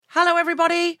Hello,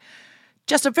 everybody.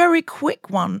 Just a very quick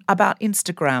one about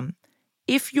Instagram.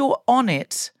 If you're on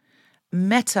it,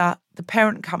 Meta, the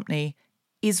parent company,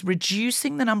 is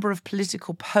reducing the number of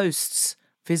political posts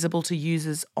visible to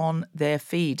users on their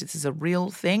feed. This is a real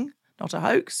thing, not a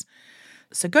hoax.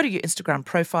 So go to your Instagram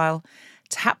profile,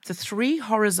 tap the 3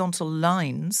 horizontal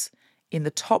lines in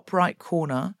the top right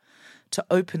corner to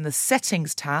open the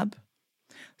Settings tab,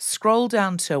 scroll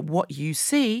down to What You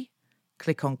See,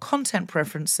 click on Content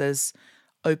Preferences,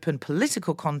 open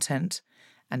Political Content,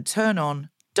 and turn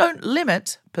on Don't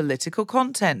Limit Political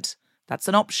Content. That's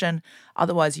an option.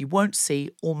 Otherwise, you won't see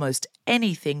almost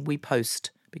anything we post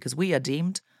because we are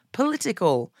deemed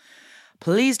political.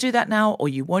 Please do that now, or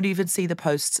you won't even see the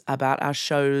posts about our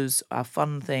shows, our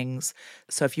fun things.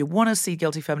 So if you want to see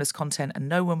Guilty Feminist content and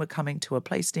know when we're coming to a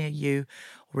place near you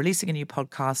or releasing a new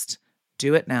podcast,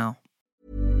 do it now.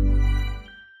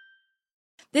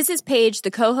 This is Paige,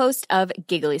 the co-host of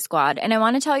Giggly Squad, and I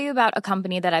want to tell you about a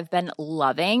company that I've been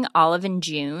loving, Olive &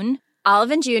 June.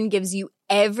 Olive & June gives you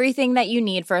everything that you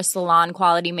need for a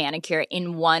salon-quality manicure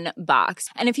in one box.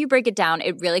 And if you break it down,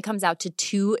 it really comes out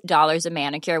to $2 a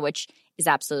manicure, which is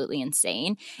absolutely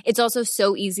insane. It's also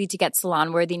so easy to get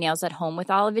salon-worthy nails at home with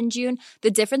Olive & June.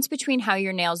 The difference between how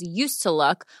your nails used to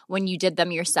look when you did them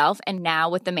yourself and now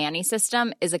with the Mani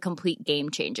system is a complete game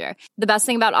changer. The best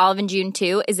thing about Olive & June,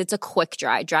 too, is it's a quick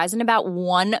dry. Dries in about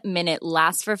 1 minute,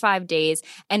 lasts for 5 days,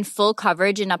 and full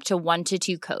coverage in up to 1 to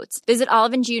 2 coats. Visit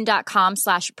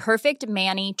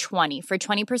oliveandjune.com/perfectmani20 for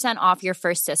 20% off your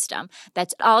first system.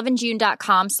 That's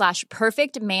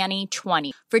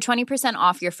oliveandjune.com/perfectmani20 for 20%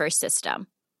 off your first system.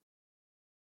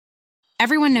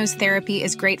 Everyone knows therapy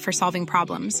is great for solving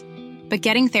problems, but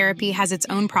getting therapy has its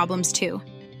own problems too,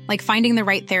 like finding the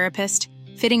right therapist,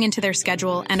 fitting into their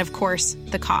schedule, and of course,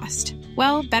 the cost.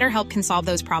 Well, BetterHelp can solve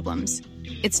those problems.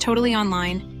 It's totally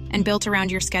online and built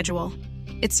around your schedule.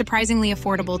 It's surprisingly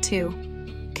affordable too.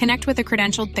 Connect with a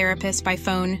credentialed therapist by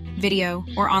phone, video,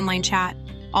 or online chat,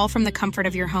 all from the comfort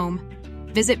of your home.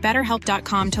 Visit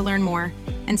BetterHelp.com to learn more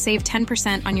and save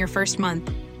 10% on your first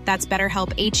month. That's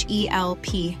BetterHelp,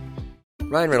 H-E-L-P.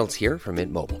 Ryan Reynolds here from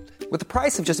Mint Mobile. With the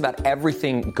price of just about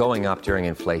everything going up during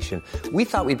inflation, we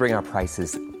thought we'd bring our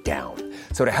prices down.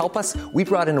 So to help us, we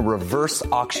brought in a reverse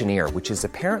auctioneer, which is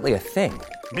apparently a thing.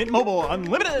 Mint Mobile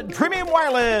Unlimited Premium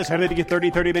Wireless. How to get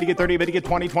 30, 30, bit to get 30, bit to get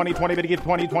 20, 20, 20, bit to get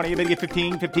 20, 20, bit to get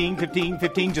 15, 15, 15,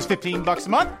 15, just $15 a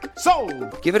month?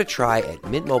 Sold! Give it a try at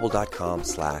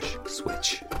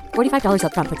mintmobile.com/switch. $45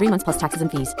 up front for 3 months plus taxes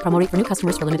and fees. Promo rate for new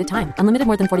customers for limited time. Unlimited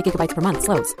more than 40 gigabytes per month.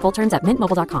 Slows full terms at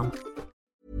mintmobile.com.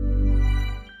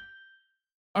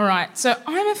 All right, so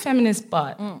I'm a feminist,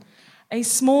 but a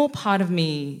small part of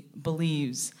me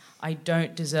believes I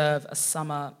don't deserve a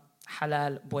summer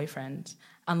halal boyfriend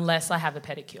unless I have a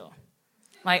pedicure.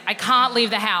 Like, I can't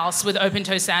leave the house with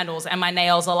open-toe sandals and my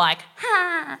nails are like,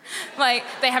 ha! Like,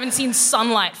 they haven't seen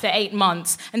sunlight for 8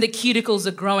 months and the cuticles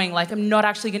are growing, like I'm not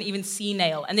actually going to even see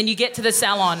nail. And then you get to the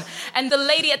salon and the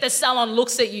lady at the salon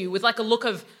looks at you with like a look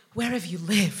of, where have you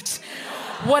lived?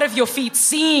 What have your feet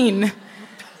seen?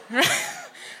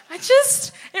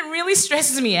 It really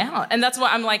stresses me out. And that's why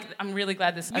I'm really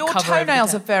glad this Your cover over the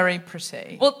toenails are top. very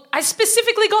pretty. Well, I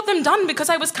specifically got them done because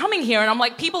I was coming here and I'm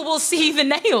like, people will see the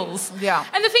nails. Yeah.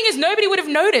 And the thing is, nobody would have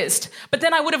noticed, but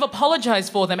then I would have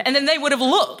apologized for them and then they would have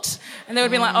looked and they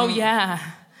would be like, oh yeah,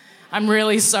 I'm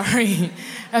really sorry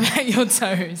about your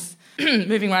toes.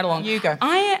 Moving right along. You go.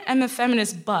 I am a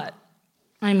feminist, but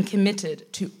I'm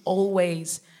committed to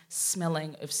always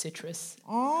smelling of citrus.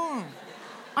 Oh.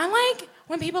 I like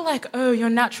when people are like, oh, your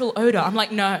natural odor. I'm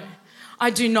like, no,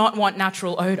 I do not want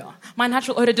natural odor. My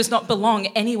natural odor does not belong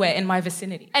anywhere in my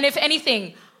vicinity. And if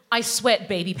anything, I sweat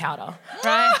baby powder,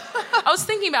 right? I was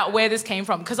thinking about where this came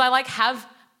from because I have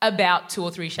about 2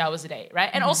 or 3 showers a day, right?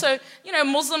 And also,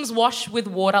 Muslims wash with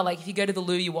water. Like if you go to the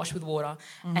loo, you wash with water.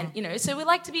 And, so we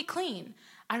like to be clean.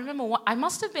 I remember I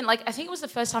must have been I think it was the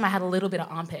first time I had a little bit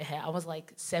of armpit hair. I was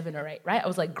 7 or 8, right? I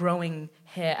was growing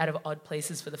hair out of odd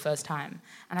places for the first time.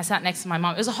 And I sat next to my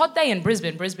mum. It was a hot day in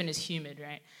Brisbane. Brisbane is humid,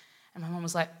 right? And my mum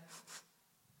was like,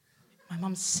 my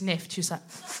mum sniffed. She was like,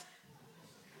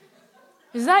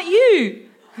 is that you?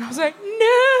 And I was like,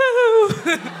 no.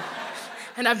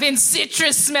 And I've been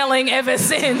citrus smelling ever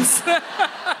since.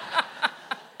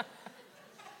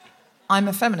 I'm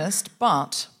a feminist,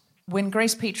 but when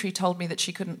Grace Petrie told me that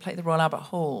she couldn't play the Royal Albert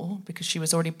Hall because she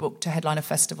was already booked to headline a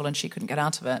festival and she couldn't get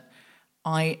out of it,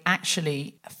 I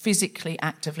actually physically,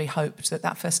 actively hoped that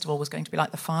that festival was going to be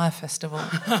like the Fire Festival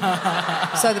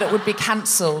so that it would be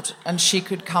cancelled and she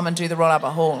could come and do the Royal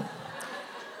Albert Hall.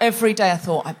 Every day I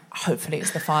thought, hopefully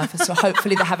it's the Fire Festival.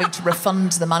 Hopefully they're having to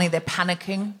refund the money. They're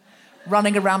panicking.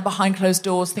 running around behind closed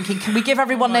doors thinking, can we give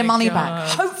everyone their money back?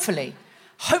 Hopefully.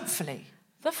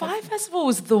 The Fire Festival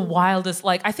was the wildest.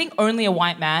 Like, I think only a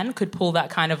white man could pull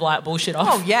that kind of like bullshit off.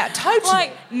 Oh yeah, totally.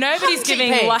 Like nobody's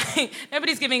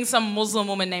giving some Muslim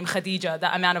woman named Khadija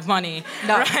that amount of money.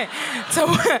 No. Right? So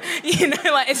you know,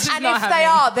 like it's just and not if happening. they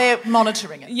are, they're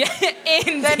monitoring it. Yeah,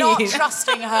 indeed. They're not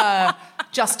trusting her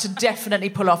just to definitely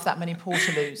pull off that many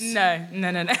portaloos. No.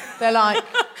 They're like,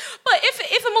 but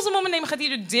if a Muslim woman named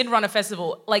Khadija did run a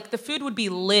festival, like the food would be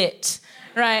lit.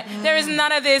 Right? There is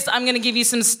none of this, I'm going to give you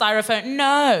some styrofoam.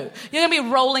 No. You're going to be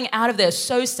rolling out of there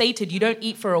so sated you don't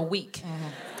eat for a week.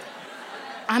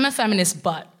 I'm a feminist,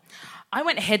 but I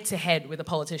went head-to-head with a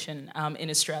politician in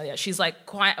Australia. She's like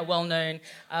quite a well-known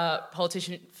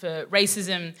politician for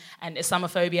racism and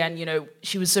Islamophobia, and, you know,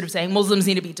 she was sort of saying Muslims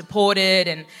need to be deported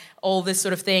and all this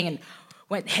sort of thing, and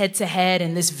went head-to-head,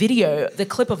 and this video, the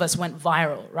clip of us went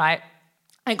viral, right?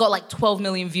 I got like 12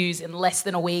 million views in less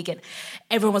than a week, and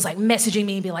everyone was like messaging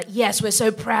me and being like, yes, we're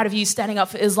so proud of you standing up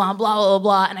for Islam, blah, blah,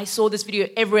 blah. And I saw this video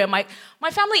everywhere. My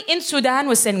family in Sudan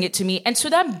was sending it to me, and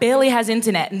Sudan barely has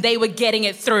internet, and they were getting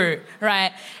it through,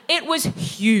 right? It was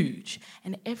huge.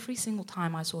 And every single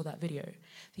time I saw that video,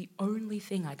 the only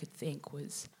thing I could think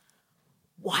was,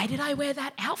 why did I wear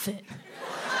that outfit?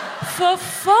 For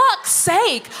fuck's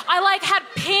sake. I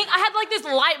had like this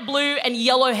light blue and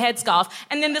yellow headscarf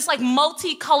and then this like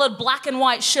multicolored black and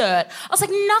white shirt. I was like,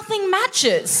 nothing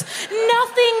matches.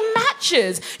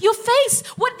 Your face,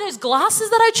 what, those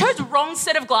glasses that I chose? Wrong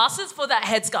set of glasses for that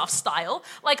headscarf style.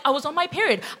 Like I was on my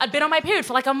period. I'd been on my period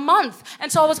for like a month.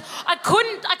 And so I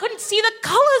couldn't see the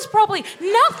colors properly.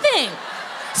 Nothing.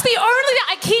 It's the only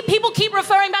thing. People keep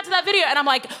referring back to that video, and I'm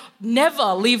like,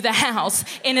 never leave the house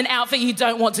in an outfit you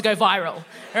don't want to go viral,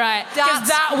 right? Because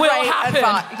that will happen.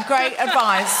 Great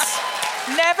advice.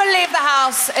 Never leave the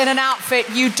house in an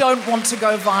outfit you don't want to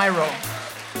go viral.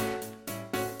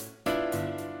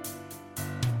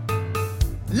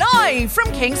 Live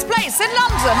from King's Place in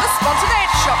London, the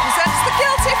Spontaneity Shop presents The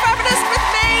Guilty Feminist with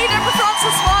me, Deborah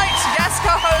Francis White, guest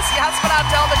co-host Yassmin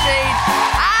Abdel-Magied,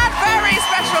 and very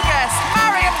special guest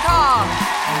Mariam Khan,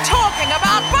 talking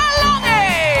about belonging.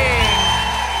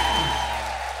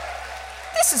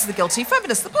 This is The Guilty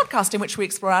Feminist, the podcast in which we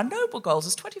explore our noble goals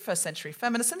as 21st century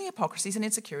feminists and the hypocrisies and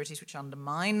insecurities which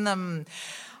undermine them.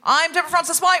 I'm Deborah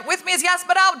Francis White. With me is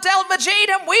Yassmin Abdel-Magied,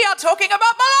 and we are talking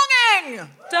about belonging.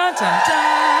 Dun, dun,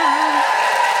 dun.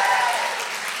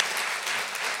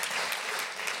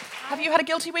 Have you had a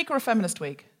guilty week or a feminist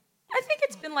week? I think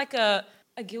it's been like a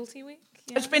guilty week.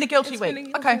 Yeah. It's been a guilty week. Been a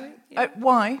guilty okay. Week, yeah.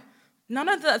 Why? None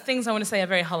of the things I want to say are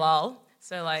very halal.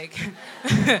 So like,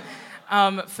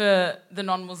 for the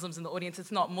non-Muslims in the audience,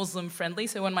 it's not Muslim friendly.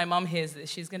 So when my mum hears this,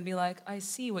 she's going to be like, I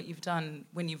see what you've done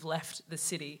when you've left the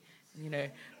city. You know,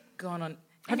 gone on.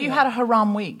 Have you had a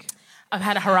haram week? I've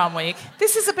had a haram week.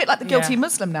 This is a bit like the guilty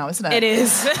Muslim now, isn't it? It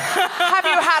is. Have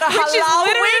you had a halal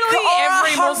week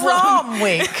or a haram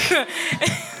week?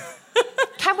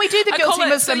 Can we do the guilty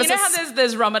Muslim? So you know how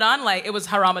there's Ramadan? Like, it was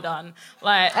Haramadan.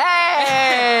 Like,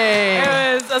 hey!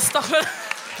 It was a stop.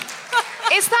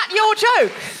 Is that your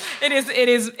joke?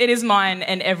 It is mine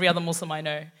and every other Muslim I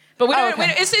know. But we don't.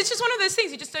 Okay. It's just one of those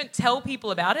things. You just don't tell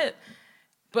people about it.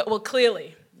 But well,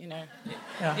 clearly, you know,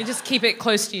 you just keep it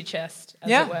close to your chest,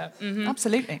 as it were. Mm-hmm.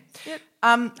 Absolutely. Yep.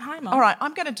 Hi, Mum. All right,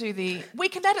 I'm going to do we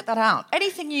can edit that out.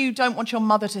 Anything you don't want your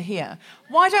mother to hear.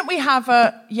 Why don't we have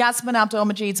Yassmin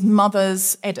Abdel-Magied's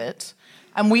mother's edit,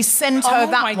 and we send her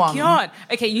that one. Oh my God.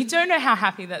 Okay, you don't know how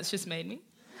happy that's just made me.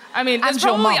 I mean, there's And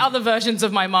your probably mum. other versions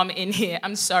of my mum in here.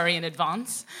 I'm sorry in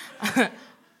advance.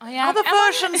 Other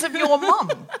versions of your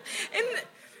mum?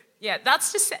 Yeah,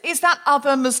 that's just... Is that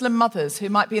other Muslim mothers who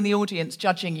might be in the audience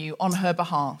judging you on her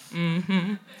behalf?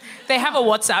 Mm-hmm. They have a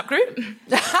WhatsApp group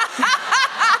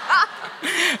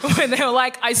where they were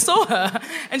like, I saw her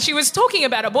and she was talking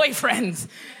about a boyfriend.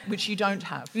 Which you don't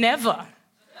have. Never.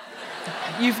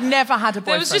 You've never had a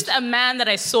boyfriend. There was just a man that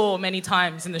I saw many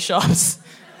times in the shops.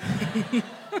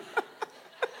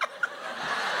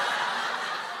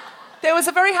 There was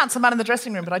a very handsome man in the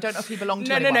dressing room, but I don't know if he belonged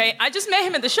to anyone. No. I just met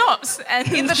him at the shops. And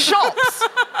In the shops?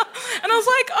 And I was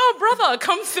like, oh, brother,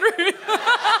 come through.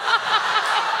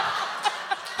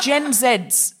 Gen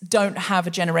Zs don't have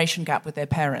a generation gap with their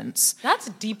parents. That's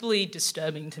deeply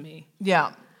disturbing to me.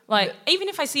 Yeah. Like, even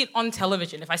if I see it on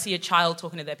television, if I see a child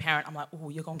talking to their parent, I'm like, oh,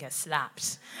 you're going to get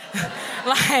slapped.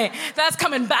 Like, that's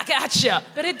coming back at you.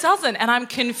 But it doesn't, and I'm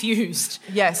confused.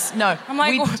 Yes, no. I'm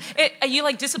like, are you,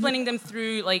 like, disciplining them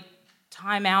through, like,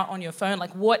 time out on your phone?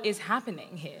 Like, what is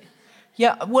happening here?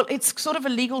 Yeah, well, it's sort of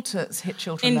illegal to hit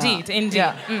children now. Indeed.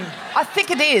 Yeah. Mm. I think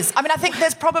it is. I mean, I think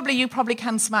you probably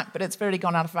can smack, but it's really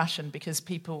gone out of fashion because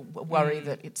people worry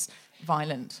that it's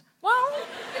violent. Well,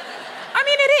 I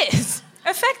mean, it is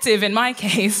effective in my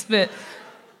case, but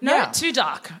too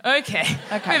dark. Okay.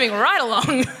 Moving right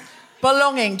along.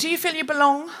 Belonging. Do you feel you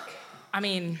belong? I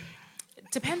mean, it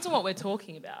depends on what we're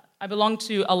talking about. I belong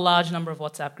to a large number of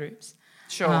WhatsApp groups.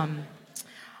 Sure.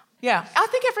 Yeah, I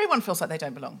think everyone feels like they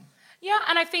don't belong. Yeah,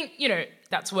 and I think,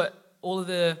 that's what all of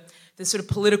the sort of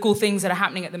political things that are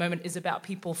happening at the moment is about,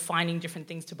 people finding different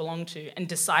things to belong to and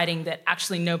deciding that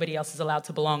actually nobody else is allowed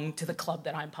to belong to the club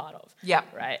that I'm part of. Yeah.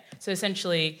 Right? So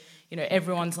essentially,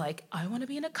 everyone's like, I want to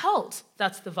be in a cult.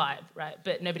 That's the vibe, right?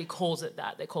 But nobody calls it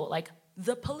that. They call it like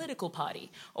the political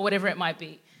party or whatever it might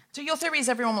be. So your theory is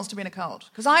everyone wants to be in a cult?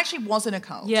 Because I actually was in a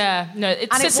cult. Yeah, no,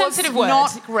 it's a sensitive word.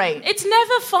 Not great. It's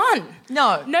never fun.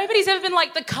 No. Nobody's ever been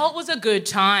like, the cult was a good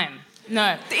time.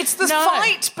 No. It's the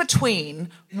fight between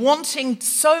wanting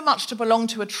so much to belong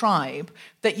to a tribe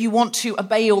that you want to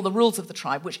obey all the rules of the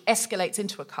tribe, which escalates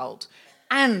into a cult,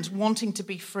 and wanting to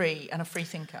be free and a free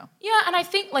thinker. Yeah, and I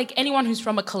think like anyone who's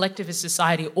from a collectivist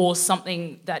society or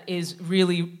something that is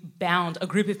really bound, a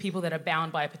group of people that are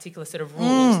bound by a particular set of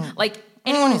rules, like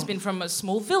anyone who's been from a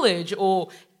small village or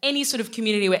any sort of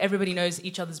community where everybody knows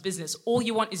each other's business, all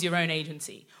you want is your own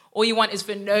agency. All you want is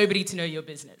for nobody to know your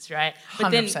business, right?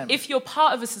 But 100%. then if you're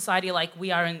part of a society like we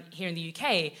are here in the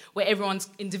UK, where everyone's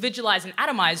individualized and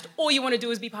atomized, all you want to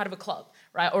do is be part of a club,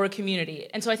 right? Or a community.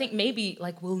 And so I think maybe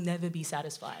like we'll never be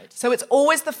satisfied. So it's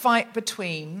always the fight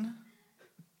between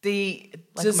the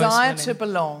desire to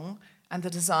belong and the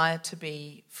desire to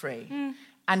be free.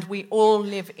 And we all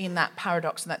live in that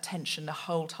paradox and that tension the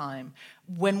whole time.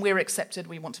 When we're accepted,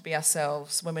 we want to be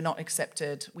ourselves. When we're not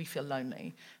accepted, we feel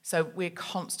lonely. So we're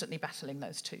constantly battling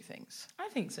those two things. I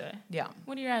think so. Yeah.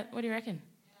 What do you reckon?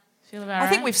 Feel about I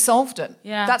think we've solved it.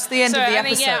 Yeah. That's the end of the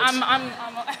episode. I'm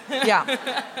Yeah.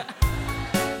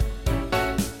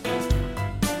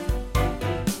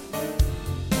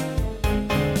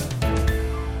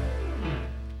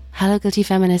 Hello, Guilty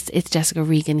Feminists. It's Jessica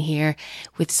Regan here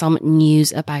with some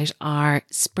news about our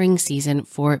spring season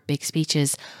for big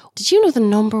speeches. Did you know the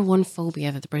number one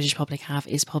phobia that the British public have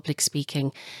is public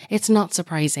speaking? It's not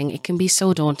surprising. It can be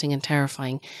so daunting and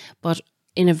terrifying. But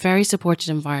in a very supported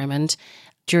environment,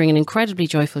 during an incredibly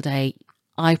joyful day,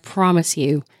 I promise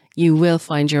you, you will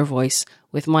find your voice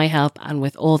with my help and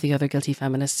with all the other Guilty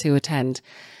Feminists who attend.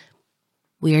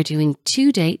 We are doing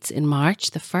 2 dates in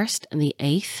March, the 1st and the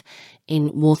 8th,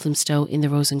 in Walthamstow in the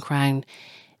Rose and Crown.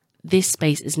 This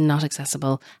space is not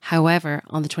accessible. However,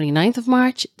 on the 29th of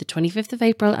March, the 25th of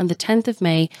April and the 10th of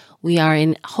May, we are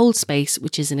in Whole Space,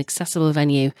 which is an accessible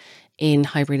venue in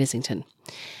Highbury, Islington.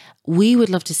 We would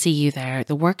love to see you there.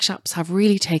 The workshops have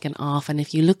really taken off, and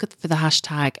if you look for the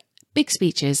hashtag big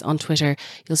speeches on Twitter,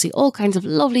 you'll see all kinds of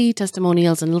lovely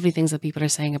testimonials and lovely things that people are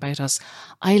saying about us.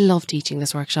 I love teaching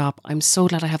this workshop. I'm so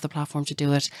glad I have the platform to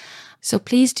do it. So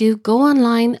please do go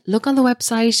online, look on the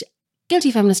website,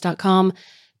 guiltyfeminist.com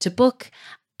to book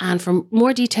and for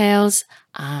more details.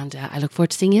 And I look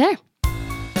forward to seeing you there.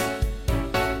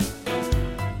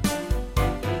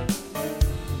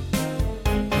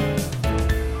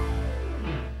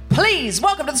 Please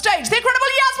welcome to the stage the incredible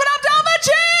Yassmin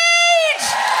Abdel-Magied!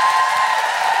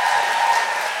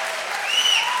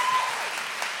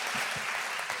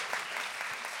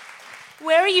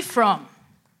 Where are you from?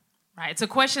 Right, it's a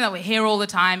question that we hear all the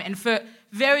time, and for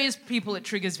various people it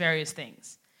triggers various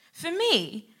things. For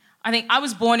me, I think I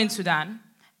was born in Sudan,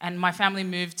 and my family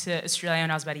moved to Australia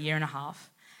when I was about 1.5 years,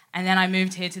 and then I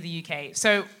moved here to the UK.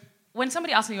 So when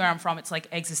somebody asks me where I'm from, it's like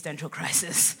existential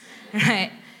crisis,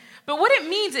 right? But what it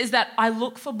means is that I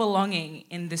look for belonging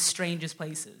in the strangest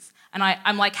places, and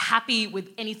I'm like happy with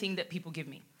anything that people give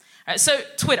me. Right, so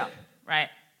Twitter, right?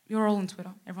 You're all on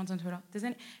Twitter. Everyone's on Twitter.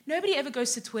 Nobody ever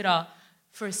goes to Twitter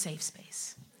for a safe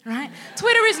space, right?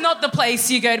 Twitter is not the place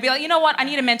you go to be like, you know what, I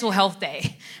need a mental health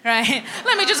day, right?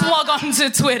 Let me just log on to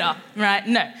Twitter, right?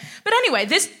 No. But anyway,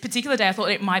 this particular day I thought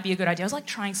it might be a good idea. I was like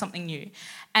trying something new.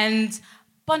 And a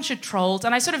bunch of trolls,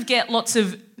 and I sort of get lots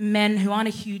of men who aren't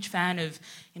a huge fan of,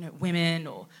 women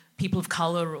or people of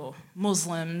colour or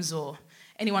Muslims or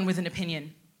anyone with an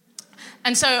opinion.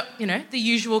 And so, the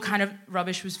usual kind of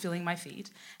rubbish was filling my feed.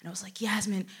 And I was like,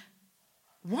 Yassmin,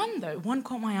 one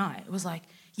caught my eye. It was like,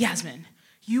 Yassmin,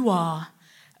 you are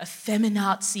a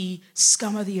feminazi,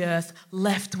 scum of the earth,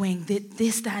 left-wing,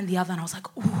 this, that, and the other. And I was like,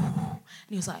 ooh. And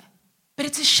he was like, but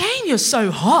it's a shame you're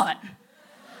so hot.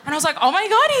 And I was like, oh my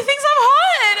God, he thinks I'm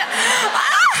hot.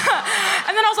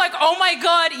 And then I was like, oh my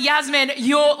God, Yassmin,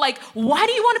 you're like, why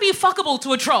do you want to be fuckable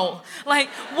to a troll? Like,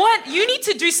 what? You need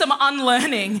to do some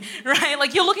unlearning, right?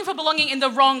 Like, you're looking for belonging in the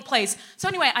wrong place. So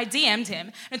anyway, I DM'd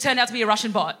him, and it turned out to be a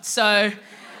Russian bot. So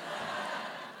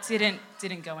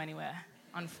didn't go anywhere,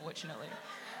 unfortunately.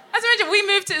 As I mentioned, we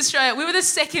moved to Australia. We were the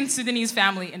second Sudanese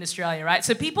family in Australia, right?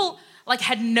 So people like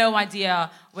had no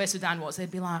idea where Sudan was.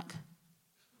 They'd be like,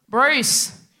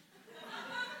 Bruce,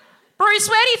 where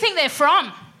do you think they're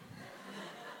from?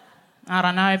 I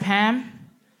don't know, Pam.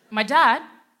 My dad,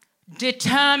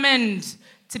 determined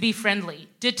to be friendly,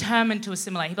 determined to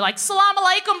assimilate. He'd be like, Salam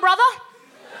alaikum, brother.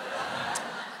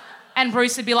 And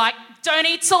Bruce would be like, don't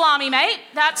eat salami, mate.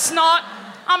 That's not,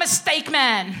 I'm a steak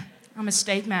man.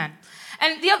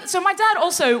 And so my dad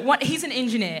also, he's an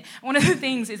engineer. One of the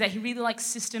things is that he really likes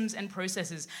systems and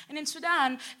processes. And in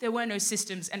Sudan, there were no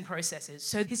systems and processes.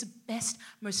 So his best,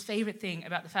 most favourite thing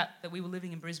about the fact that we were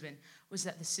living in Brisbane was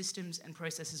that the systems and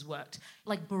processes worked.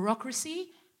 Like bureaucracy,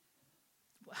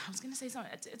 I was going to say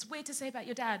something. It's weird to say about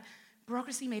your dad.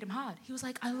 Bureaucracy made him hard. He was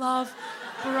like, I love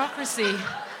bureaucracy.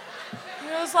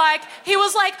 He was like,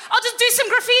 I'll just do some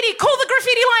graffiti. Call the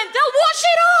graffiti line. They'll wash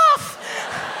it off.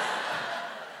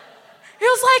 He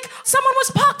was like, someone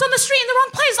was parked on the street in the wrong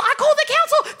place. I called the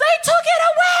council. They took it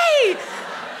away.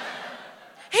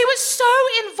 He was so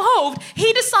involved,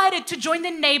 he decided to join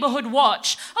the neighborhood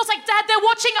watch. I was like, Dad, they're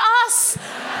watching us.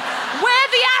 We're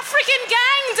the African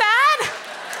gang, Dad.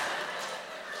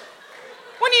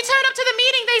 When you turned up to the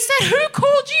meeting, they said, who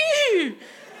called you?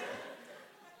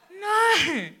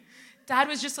 No. Dad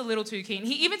was just a little too keen.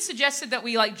 He even suggested that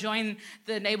we join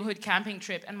the neighborhood camping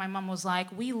trip, and my mum was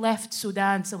like, we left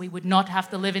Sudan so we would not have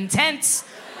to live in tents.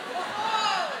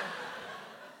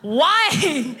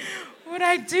 Why would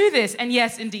I do this? And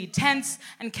yes, indeed, tents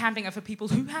and camping are for people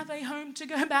who have a home to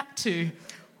go back to.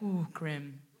 Ooh,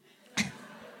 grim.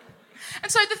 And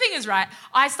so the thing is, right,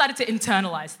 I started to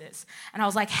internalize this. And I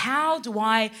was like, how do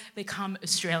I become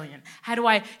Australian? How do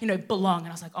I, belong? And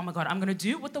I was like, oh my God, I'm going to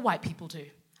do what the white people do.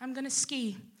 I'm going to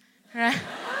ski, right?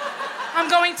 I'm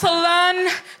going to learn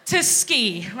to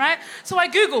ski, right? So I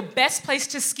Googled best place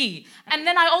to ski. And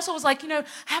then I also was like,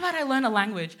 how about I learn a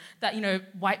language that,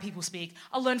 white people speak?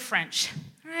 I'll learn French,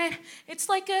 right? It's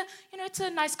like it's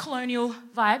a nice colonial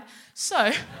vibe.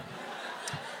 So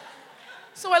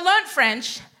I learned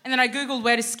French, and then I Googled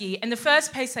where to ski. And the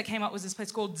first place that came up was this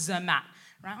place called Zermatt,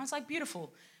 right? I was like,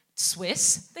 beautiful.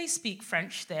 Swiss, they speak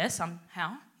French there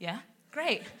somehow. Yeah,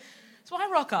 great. So I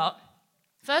rock up.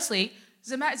 Firstly,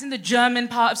 Zermatt is in the German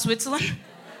part of Switzerland.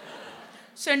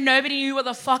 So nobody knew what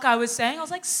the fuck I was saying. I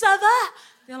was like, ça va?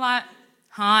 They're like,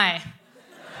 hi.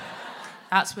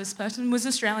 That Swiss person was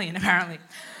Australian, apparently.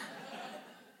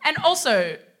 And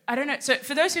also, I don't know, so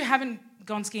for those who haven't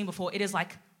gone skiing before, it is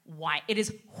like white. It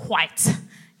is white.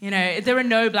 There are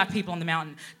no black people on the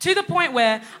mountain. To the point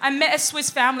where I met a Swiss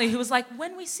family who was like,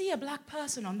 when we see a black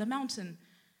person on the mountain,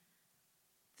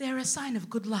 they're a sign of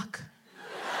good luck.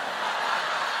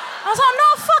 I was like, I'm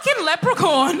not a fucking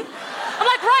leprechaun. I'm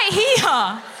like, right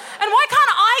here. And why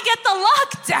can't I get the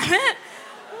luck, damn it?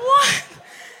 What?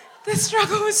 The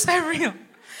struggle was so real.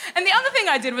 And the other thing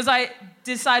I did was I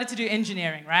decided to do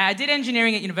engineering, right? I did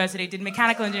engineering at university, did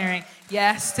mechanical engineering.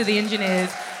 Yes, to the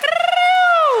engineers.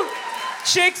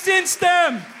 Chicks in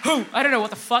STEM. I don't know what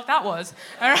the fuck that was.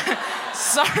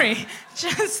 Sorry.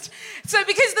 So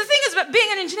because the thing is about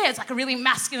being an engineer, it's like a really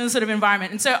masculine sort of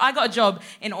environment. And so I got a job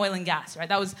in oil and gas, right?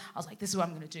 I was like, this is what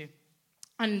I'm going to do.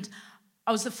 And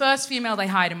I was the first female they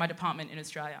hired in my department in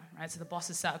Australia, right? So the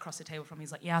boss is sat across the table from me.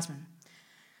 He's like, Yassmin,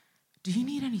 do you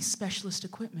need any specialist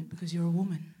equipment because you're a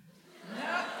woman?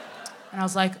 And I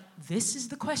was like, this is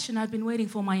the question I've been waiting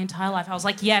for my entire life. I was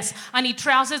like, yes, I need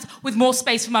trousers with more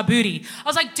space for my booty. I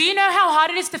was like, do you know how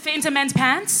hard it is to fit into men's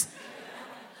pants?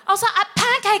 I was like, I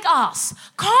pancake ass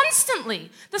constantly.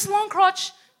 This long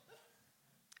crotch.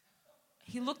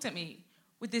 He looked at me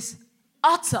with this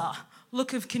utter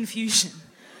look of confusion.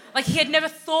 Like he had never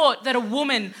thought that a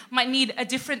woman might need a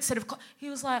different set of He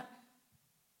was like,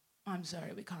 I'm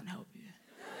sorry, we can't help you.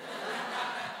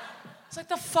 It's like,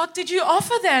 the fuck did you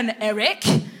offer then, Eric?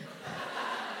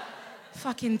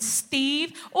 Fucking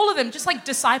Steve. All of them, just like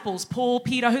disciples. Paul,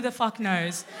 Peter, who the fuck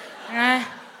knows? Right?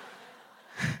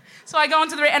 So I go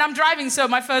onto the rig, and I'm driving, so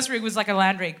my first rig was like a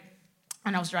land rig.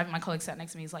 And I was driving, my colleague sat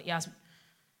next to me, he's like, Yas, I've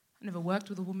never worked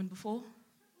with a woman before.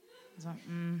 I was like,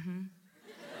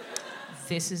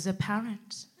 This is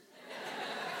apparent.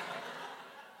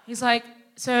 He's like,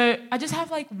 so I just have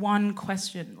like one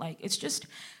question. Like, it's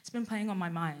been playing on my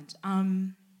mind. Are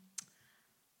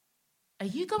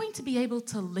you going to be able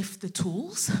to lift the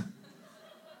tools?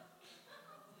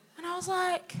 And I was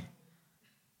like,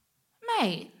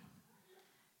 mate,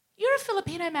 you're a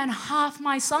Filipino man half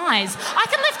my size. I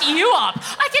can lift you up.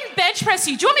 I can bench press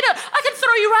you. Do you want me to? I can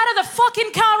throw you right out of the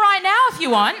fucking car right now if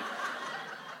you want.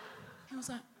 He was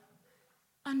like,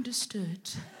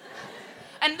 understood.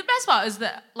 And the best part is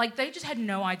that, like, they just had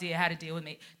no idea how to deal with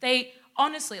me. They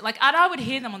honestly, like, I would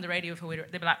hear them on the radio if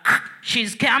they'd be like,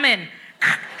 she's coming.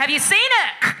 Have you seen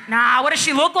her? Nah, what does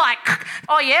she look like?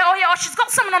 Oh, yeah, oh, she's got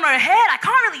something on her head. I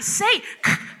can't really see.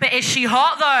 But is she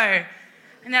hot, though?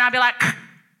 And then I'd be like,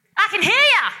 I can hear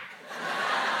ya.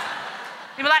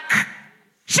 They'd be like,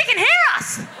 she can hear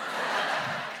us.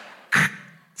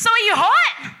 So are you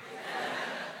hot?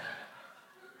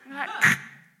 I'm like,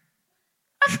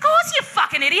 of course, you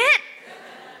fucking idiot.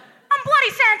 I'm bloody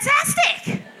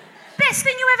fantastic. Best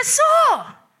thing you ever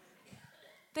saw.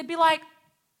 They'd be like,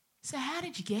 so how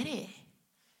did you get here?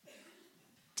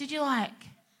 Did you, like,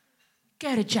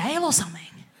 go to jail or something?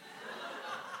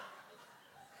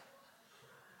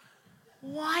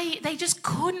 Why? They just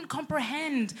couldn't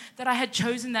comprehend that I had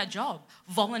chosen that job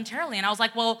voluntarily. And I was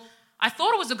like, well, I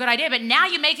thought it was a good idea, but now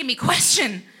you're making me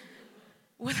question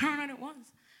whether or not it was.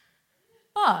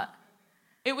 But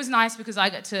it was nice because I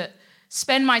got to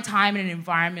spend my time in an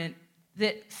environment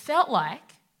that felt like,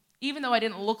 even though I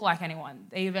didn't look like anyone,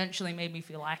 they eventually made me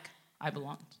feel like I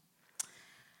belonged.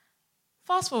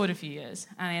 Fast forward a few years,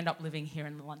 and I end up living here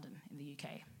in London, in the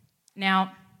UK.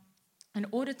 Now, in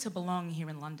order to belong here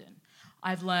in London,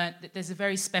 I've learned that there's a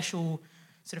very special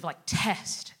sort of like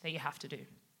test that you have to do.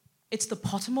 It's the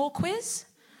Pottermore quiz.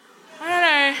 I don't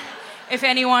know if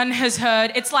anyone has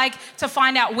heard. It's like to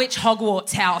find out which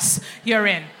Hogwarts house you're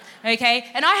in. Okay?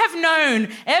 And I have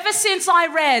known ever since I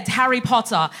read Harry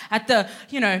Potter at the,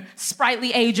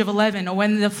 sprightly age of 11, or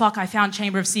when the fuck I found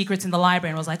Chamber of Secrets in the library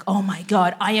and was like, oh my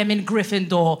God, I am in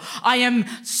Gryffindor.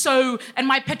 And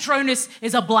my Patronus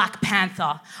is a Black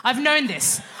Panther. I've known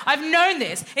this.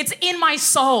 It's in my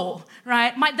soul,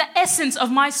 right? The essence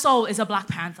of my soul is a Black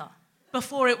Panther.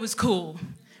 Before it was cool,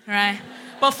 right?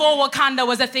 Before Wakanda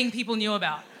was a thing people knew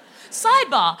about.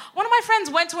 Sidebar, one of my friends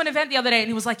went to an event the other day and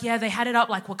he was like, yeah, they had it up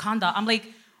like Wakanda. I'm like,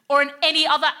 or in any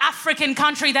other African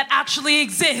country that actually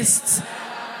exists.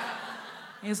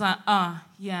 He was like,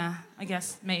 yeah, I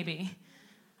guess, maybe.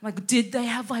 I'm like, did they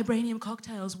have vibranium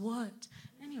cocktails? What?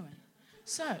 Anyway,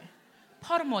 so,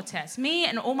 Pottermore test. Me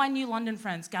and all my new London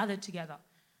friends gathered together.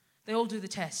 They all do the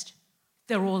test.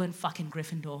 They're all in fucking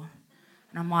Gryffindor.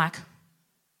 And I'm like,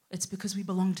 it's because we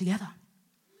belong together.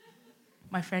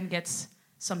 My friend gets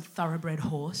some thoroughbred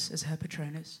horse as her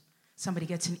Patronus. Somebody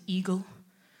gets an eagle.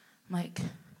 I'm like,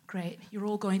 great, you're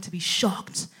all going to be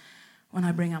shocked when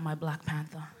I bring out my Black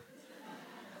Panther.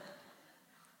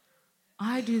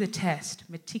 I do the test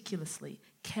meticulously,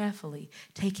 carefully,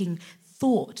 taking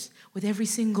thought with every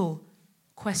single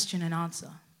question and answer.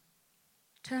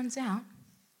 Turns out,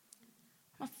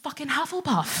 I'm a fucking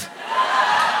Hufflepuff.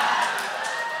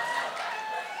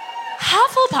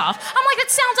 Hufflepuff? I'm like,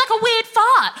 it sounds like a weird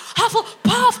fart.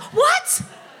 Hufflepuff, what?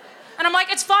 And I'm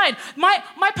like, it's fine.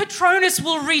 My Patronus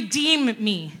will redeem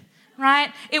me,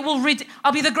 right?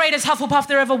 I'll be the greatest Hufflepuff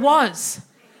there ever was.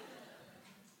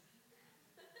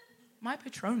 My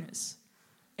Patronus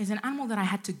is an animal that I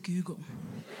had to Google.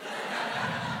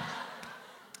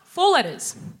 4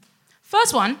 letters.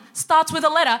 First one starts with a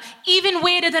letter even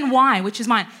weirder than Y, which is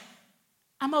mine.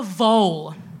 I'm a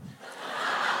vole.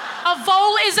 A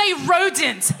vole is a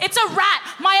rodent. It's a rat.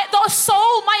 My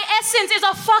essence is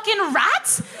a fucking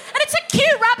rat. And it's a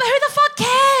cute rat, but who the fuck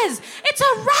cares? It's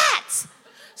a rat.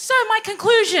 So my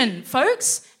conclusion,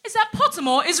 folks, is that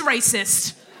Pottermore is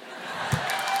racist.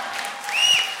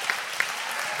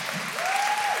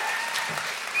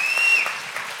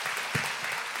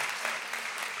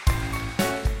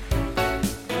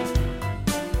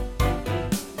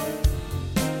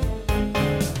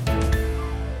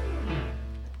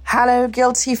 Hello,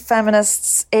 guilty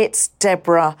feminists. It's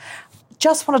Deborah.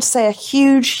 Just wanted to say a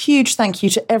huge, huge thank you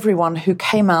to everyone who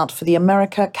came out for the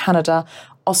America, Canada,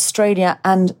 Australia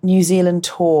and New Zealand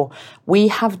tour. We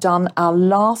have done our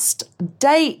last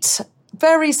date,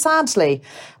 very sadly.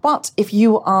 But if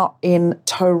you are in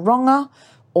Tauranga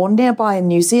or nearby in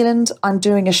New Zealand, I'm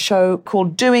doing a show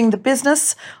called Doing the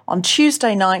Business on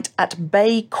Tuesday night at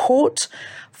Bay Court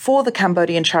for the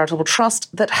Cambodian Charitable Trust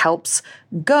that helps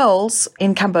girls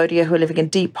in Cambodia who are living in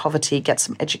deep poverty get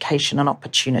some education and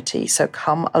opportunity. So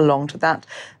come along to that.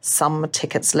 Some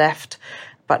tickets left,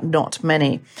 but not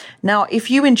many. Now,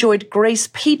 if you enjoyed Grace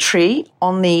Petrie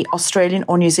on the Australian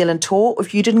or New Zealand tour,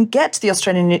 if you didn't get to the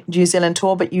Australian New Zealand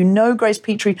tour, but you know Grace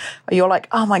Petrie, or you're like,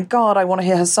 oh my God, I want to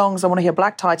hear her songs, I want to hear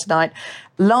Black Tie tonight,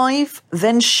 live,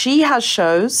 then she has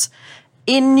shows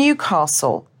in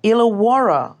Newcastle,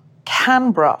 Illawarra,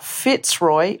 Canberra,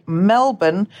 Fitzroy,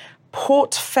 Melbourne,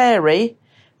 Port Fairy,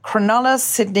 Cronulla,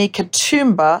 Sydney,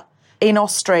 Katoomba in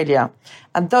Australia.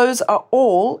 And those are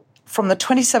all from the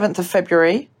 27th of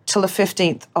February till the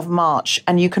 15th of March.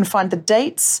 And you can find the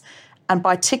dates and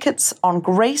buy tickets on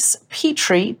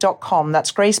gracepetrie.com.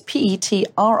 That's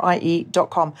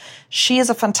gracepetrie.com. She is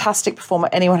a fantastic performer.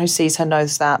 Anyone who sees her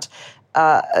knows that.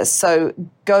 So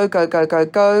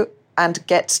go and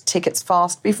get tickets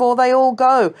fast before they all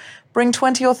go. Bring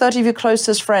 20 or 30 of your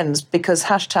closest friends because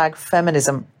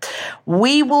 #feminism.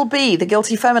 We will be The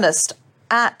Guilty Feminist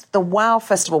at the WOW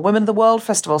Festival, Women of the World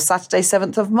Festival, Saturday,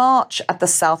 7th of March at the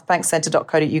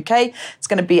southbankcentre.co.uk. It's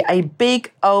going to be a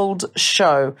big old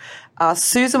show.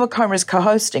 Susan McComber is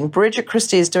co-hosting. Bridget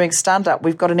Christie is doing stand-up.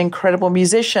 We've got an incredible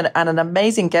musician and an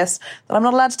amazing guest that I'm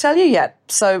not allowed to tell you yet.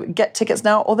 So get tickets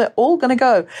now or they're all going to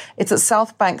go. It's at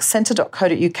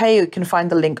southbankcentre.co.uk. You can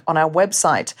find the link on our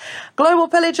website. Global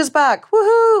Pillage is back.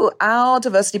 Woohoo! Our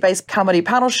diversity-based comedy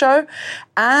panel show.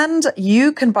 And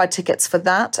you can buy tickets for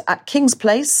that at King's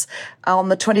Place on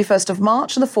the 21st of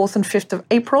March and the 4th and 5th of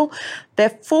April. They're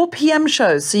 4 p.m.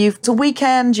 shows. So it's a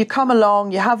weekend, you come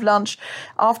along, you have lunch.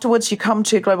 Afterwards, you come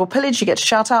to Global Pillage, you get to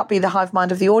shout out, be the hive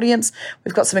mind of the audience.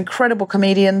 We've got some incredible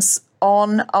comedians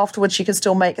on. Afterwards, you can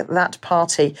still make that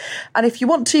party. And if you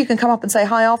want to, you can come up and say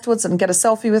hi afterwards and get a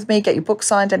selfie with me, get your book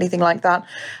signed, anything like that.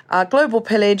 Global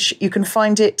Pillage, you can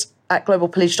find it at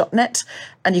globalpillage.net,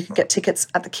 and you can get tickets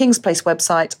at the King's Place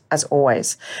website, as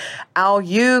always. Our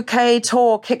UK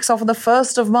tour kicks off on the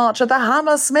 1st of March at the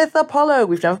Hammersmith Apollo.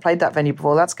 We've never played that venue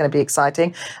before. That's going to be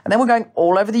exciting. And then we're going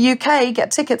all over the UK.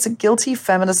 Get tickets at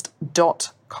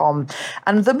guiltyfeminist.com.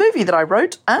 And the movie that I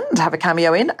wrote and have a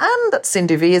cameo in, and that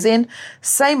Cindy V is in,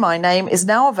 Say My Name, is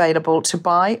now available to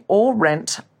buy or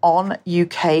rent on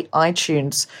UK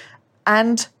iTunes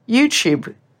and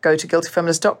YouTube. Go to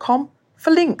guiltyfeminist.com for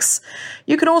links.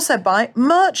 You can also buy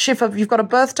merch if you've got a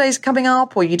birthday coming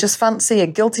up or you just fancy a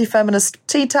Guilty Feminist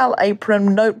tea towel,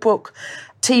 apron, notebook,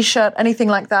 T-shirt, anything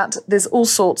like that. There's all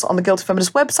sorts on the Guilty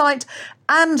Feminist website,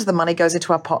 and the money goes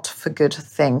into our pot for good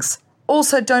things.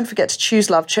 Also, don't forget to choose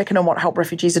love, check in on what Help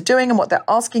Refugees are doing and what they're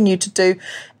asking you to do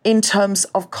in terms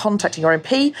of contacting your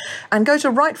MP, and go to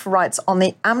Right for Rights on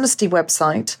the Amnesty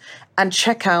website and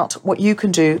check out what you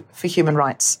can do for human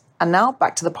rights. And now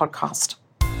back to the podcast.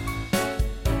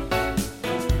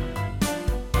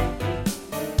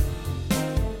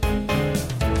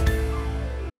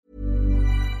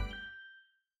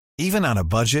 Even on a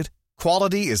budget,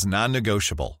 quality is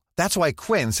non-negotiable. That's why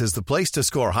Quince is the place to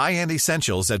score high-end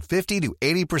essentials at 50 to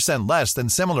 80% less than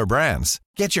similar brands.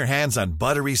 Get your hands on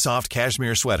buttery soft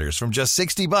cashmere sweaters from just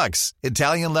 $60,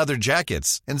 Italian leather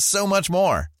jackets, and so much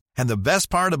more. And the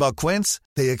best part about Quince,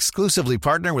 they exclusively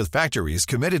partner with factories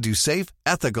committed to safe,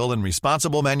 ethical, and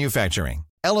responsible manufacturing.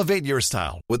 Elevate your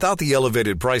style without the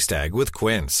elevated price tag with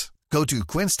Quince. Go to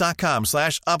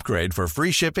quince.com/upgrade for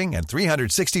free shipping and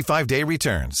 365-day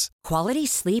returns. Quality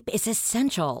sleep is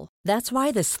essential. That's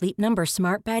why the Sleep Number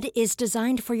Smart Bed is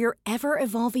designed for your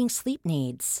ever-evolving sleep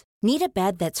needs. Need a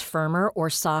bed that's firmer or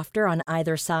softer on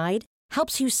either side?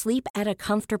 Helps you sleep at a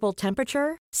comfortable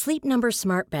temperature? Sleep Number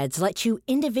Smart Beds let you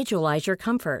individualize your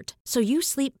comfort, so you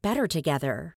sleep better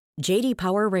together. J.D.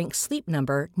 Power ranks Sleep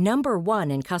Number number 1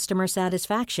 in customer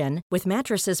satisfaction with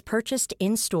mattresses purchased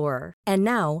in-store. And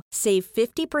now, save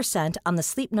 50% on the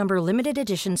Sleep Number Limited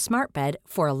Edition Smart Bed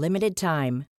for a limited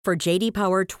time. For J.D.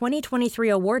 Power 2023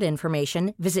 award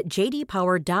information, visit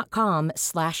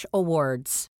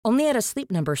jdpower.com/awards. Only at a Sleep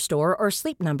Number store or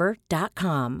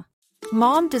sleepnumber.com.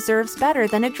 Mom deserves better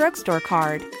than a drugstore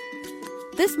card.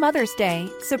 This Mother's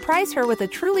Day, surprise her with a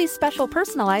truly special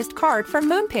personalized card from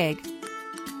Moonpig.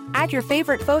 Add your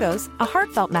favorite photos, a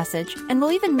heartfelt message, and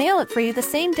we'll even mail it for you the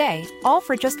same day, all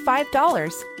for just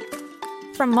 $5.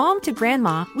 From mom to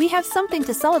grandma, we have something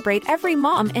to celebrate every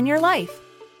mom in your life.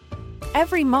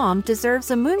 Every mom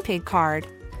deserves a Moonpig card.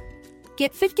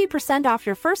 Get 50% off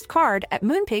your first card at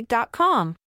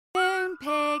moonpig.com.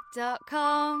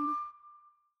 Moonpig.com.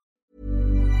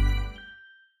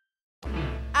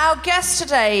 Our guest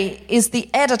today is the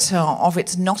editor of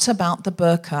It's Not About the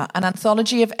Burqa, an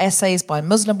anthology of essays by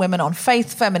Muslim women on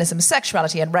faith, feminism,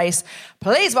 sexuality and race.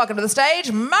 Please welcome to the stage,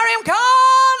 Mariam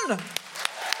Khan!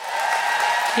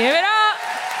 Give it up!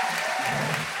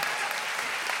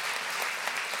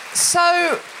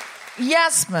 So,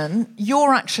 Yassmin,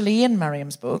 you're actually in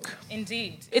Mariam's book.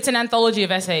 Indeed. It's an anthology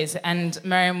of essays, and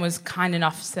Mariam was kind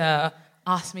enough to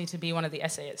asked me to be one of the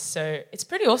essayists. So it's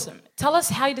pretty awesome. Tell us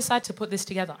how you decided to put this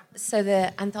together. So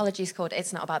the anthology is called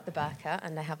It's Not About the Burqa,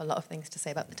 and I have a lot of things to say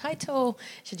about the title,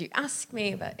 should you ask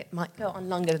me, but it might go on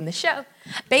longer than the show.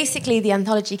 Basically, the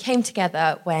anthology came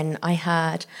together when I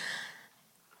heard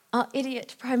our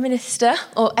idiot Prime Minister,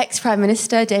 or ex-Prime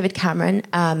Minister, David Cameron,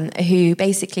 who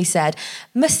basically said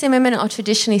Muslim women are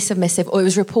traditionally submissive, or it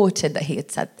was reported that he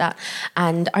had said that.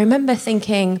 And I remember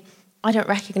thinking, I don't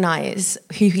recognise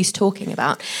who he's talking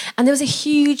about. And there was a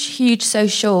huge, huge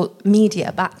social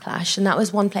media backlash, and that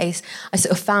was one place I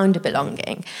sort of found a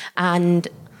belonging. And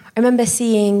I remember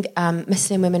seeing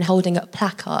Muslim women holding up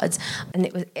placards, and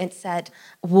it said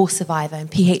war survivor and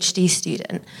PhD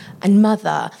student and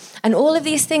mother, and all of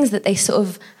these things that they sort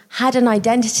of had an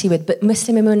identity with, but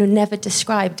Muslim women were never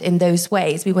described in those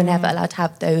ways. We were never allowed to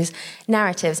have those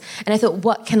narratives. And I thought,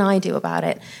 what can I do about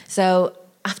it? So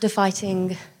after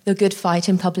fighting the good fight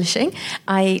in publishing,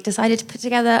 I decided to put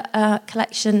together a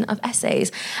collection of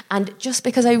essays. And just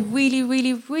because I really,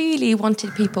 really, really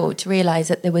wanted people to realise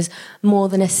that there was more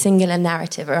than a singular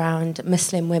narrative around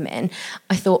Muslim women,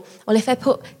 I thought, well, if I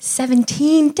put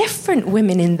 17 different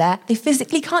women in there, they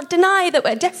physically can't deny that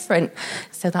we're different.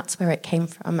 So that's where it came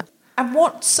from. And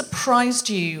what surprised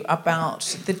you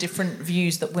about the different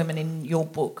views that women in your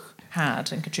book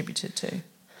had and contributed to?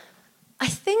 I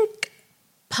think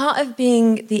part of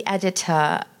being the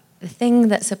editor, the thing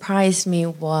that surprised me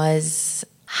was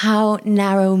how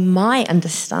narrow my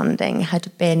understanding had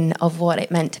been of what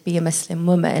it meant to be a Muslim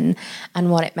woman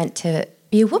and what it meant to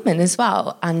be a woman as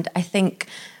well. And I think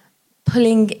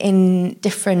pulling in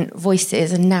different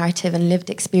voices and narrative and lived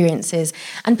experiences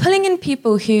and pulling in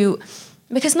people who,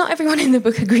 because not everyone in the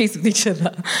book agrees with each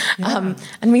other. Yeah.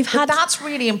 And we've had... But that's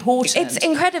really important. It's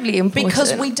incredibly important.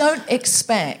 Because we don't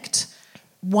expect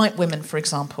white women, for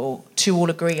example, to all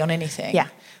agree on anything. Yeah.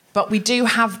 But we do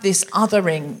have this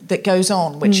othering that goes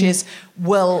on, which is,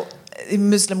 well,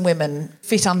 Muslim women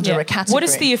fit under a category. What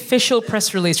is the official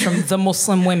press release from the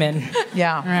Muslim women?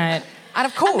 Yeah. Right. And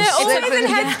of course... And they're always in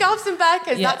headscarves and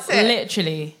burqas, that's it.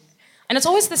 Literally. And it's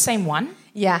always the same one.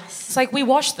 Yes. It's like we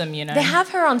wash them, you know. They have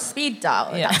her on speed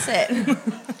dial, that's it.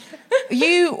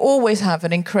 You always have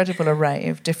an incredible array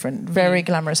of different, very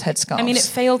glamorous headscarves. I mean, it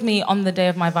failed me on the day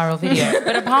of my viral video.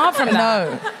 But apart from that...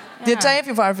 No. The day of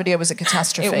your viral video was a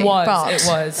catastrophe. It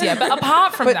was, yeah. But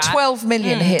apart from that... But 12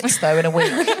 million hits, though, in a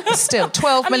week. Still,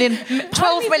 12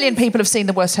 million people have seen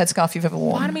the worst headscarf you've ever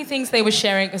worn. Part of me thinks they were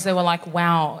sharing because they were like,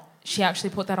 wow, she actually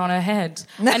put that on her head.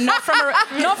 And not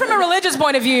from a religious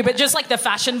point of view, but just like the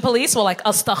fashion police were like,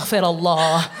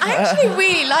 astaghfirullah. I actually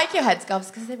really like your headscarves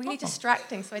because they're really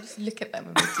distracting, so I just look at them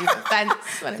when we do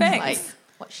events when I'm like,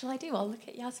 what shall I do? I'll look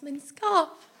at Yassmin's scarf.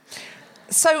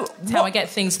 So that's how I get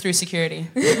things through security.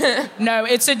 No,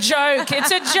 it's a joke.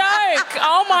 It's a joke.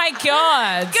 Oh, my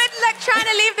God. Good luck trying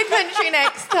to leave the country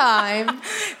next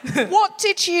time. What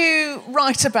did you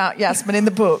write about, Yassmin, in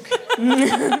the book?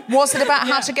 Was it about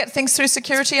how to get things through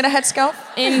security in a headscarf?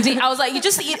 Indeed. I was like, you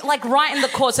just like right in the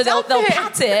court, so they'll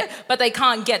pat it, but they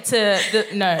can't get to the...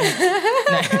 No.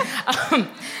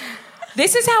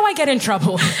 This is how I get in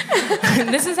trouble.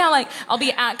 This is how, like, I'll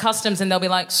be at customs and they'll be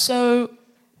like, so...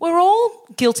 We're all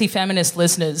guilty feminist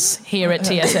listeners here at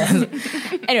TSS.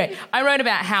 Anyway, I wrote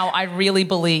about how I really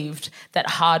believed that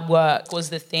hard work was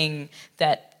the thing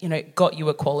that, you know, got you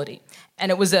equality.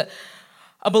 And it was a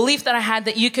belief that I had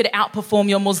that you could outperform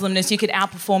your Muslimness, you could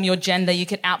outperform your gender, you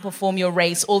could outperform your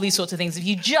race, all these sorts of things. If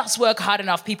you just work hard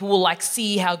enough, people will, like,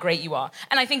 see how great you are.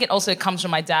 And I think it also comes from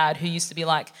my dad, who used to be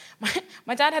like...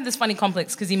 My dad had this funny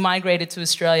complex because he migrated to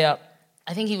Australia...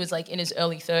 I think he was like in his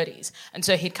early 30s. And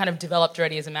so he'd kind of developed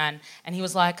already as a man. And he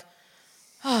was like,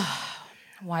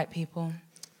 white people.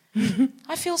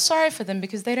 I feel sorry for them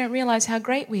because they don't realise how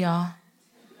great we are.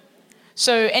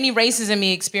 So any racism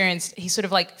he experienced, he sort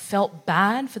of like felt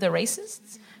bad for the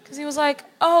racists. Because he was like,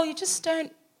 oh, you just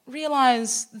don't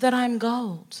realise that I'm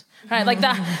gold. Right? Like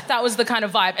that was the kind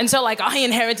of vibe. And so like I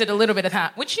inherited a little bit of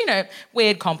that, which, you know,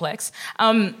 weird complex.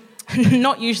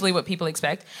 Not usually what people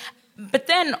expect. But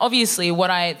then, obviously, what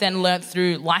I then learned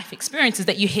through life experience is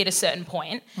that you hit a certain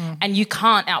point and you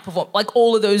can't outperform. Like,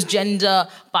 all of those gender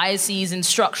biases and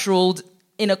structural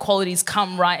inequalities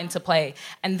come right into play.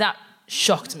 And that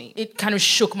shocked me. It kind of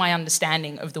shook my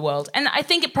understanding of the world. And I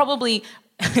think it probably,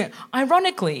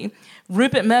 ironically,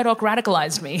 Rupert Murdoch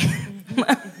radicalised me.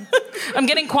 I'm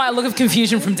getting quite a look of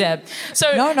confusion from Deb.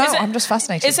 So No, I'm just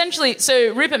fascinated. Essentially,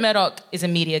 so Rupert Murdoch is a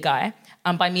media guy.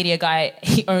 By media guy,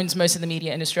 he owns most of the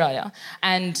media in Australia.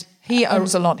 And He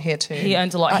owns a lot here too. He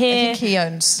owns a lot here. I think he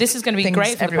owns. This is going to be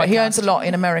great for everywhere. the podcast. He owns a lot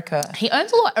in America. He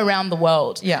owns a lot around the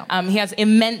world. Yeah. He has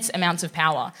immense amounts of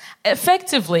power.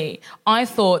 Effectively, I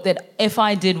thought that if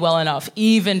I did well enough,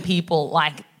 even people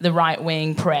like the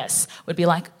right-wing press would be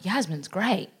like, Yassmin's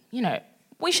great. You know,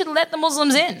 we should let the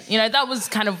Muslims in. You know, that was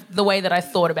kind of the way that I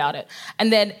thought about it.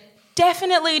 And then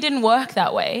definitely didn't work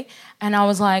that way. And I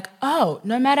was like, oh,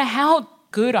 no matter how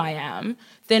good I am,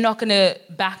 they're not going to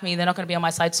back me, they're not going to be on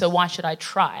my side, so why should I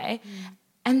try?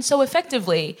 And so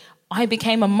effectively, I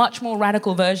became a much more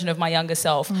radical version of my younger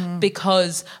self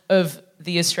because of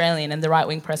the Australian and the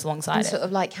right-wing press alongside and it. sort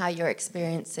of like how your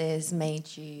experiences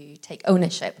made you take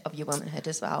ownership of your womanhood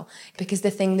as well. Because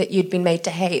the thing that you'd been made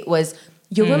to hate was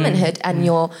your womanhood and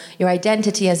your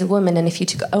identity as a woman, and if you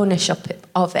took ownership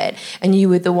of it and you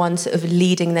were the one sort of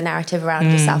leading the narrative around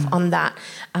yourself on that,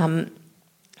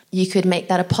 you could make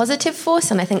that a positive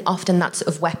force, and I think often that's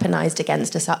sort of weaponized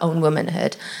against us, our own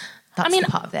womanhood. That's the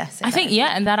part of this. I think,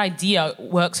 and that idea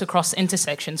works across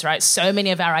intersections, right? So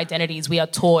many of our identities we are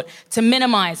taught to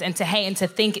minimize and to hate and to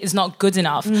think is not good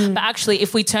enough. But actually,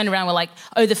 if we turn around, we're like,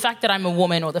 oh, the fact that I'm a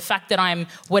woman or the fact that I'm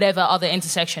whatever other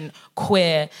intersection,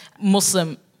 queer,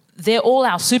 Muslim, they're all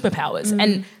our superpowers.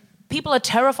 And people are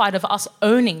terrified of us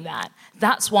owning that.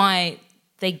 That's why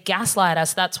they gaslight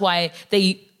us. That's why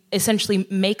they essentially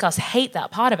make us hate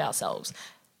that part of ourselves.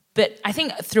 But I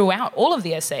think throughout all of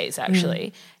the essays,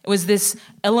 actually, it was this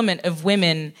element of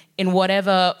women in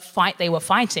whatever fight they were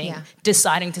fighting,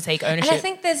 deciding to take ownership. And I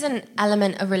think there's an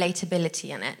element of relatability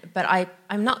in it. But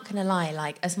I'm not going to lie,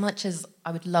 like, as much as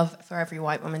I would love for every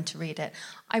white woman to read it,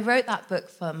 I wrote that book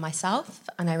for myself,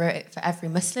 and I wrote it for every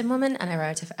Muslim woman, and I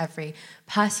wrote it for every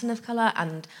person of colour,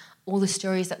 and all the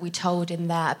stories that we told in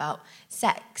there about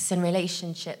sex and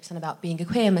relationships and about being a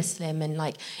queer Muslim and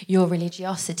like your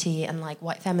religiosity and like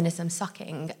white feminism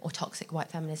sucking, or toxic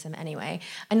white feminism anyway,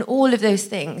 and all of those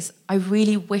things, I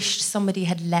really wished somebody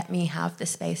had let me have the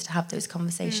space to have those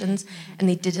conversations, and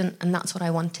they didn't, and that's what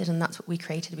I wanted, and that's what we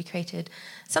created. We created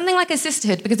something like a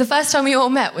sisterhood, because the first time we all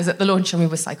met was at the launch and we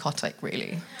were psychotic,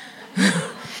 really.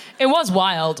 It was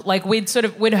wild. Like we'd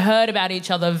heard about each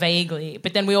other vaguely,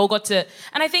 but then we all got to,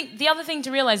 and I think the other thing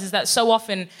to realize is that so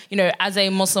often, you know, as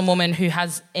a Muslim woman who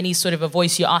has any sort of a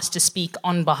voice, you're asked to speak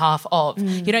on behalf of.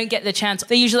 You don't get the chance.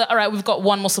 They're usually, all right, we've got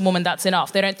one Muslim woman, that's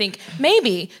enough. They don't think,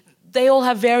 maybe they all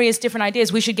have various different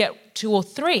ideas, we should get 2 or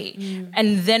 3.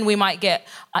 And then we might get,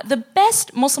 the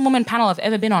best Muslim woman panel I've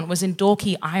ever been on was in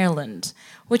Dorky, Ireland,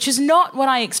 which is not what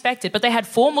I expected. But they had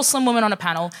 4 Muslim women on a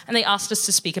panel and they asked us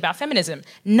to speak about feminism.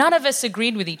 None of us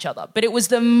agreed with each other, but it was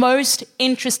the most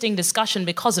interesting discussion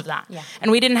because of that.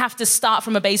 And we didn't have to start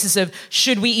from a basis of,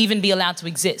 should we even be allowed to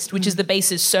exist, which is the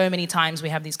basis so many times we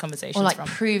have these conversations or like from.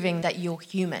 proving that you're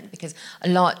human, because a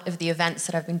lot of the events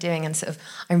that I've been doing and sort of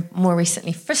I'm more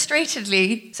recently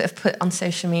frustratedly sort of put on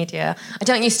social media. I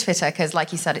don't use Twitter because,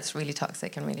 like you said, it's really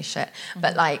toxic and really shit.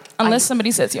 But like, unless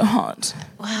somebody says you're hot.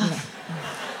 Well,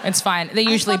 it's fine. They're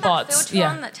usually bots. That filter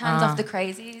on that turns off the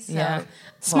crazies. So, Yeah.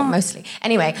 well, mostly.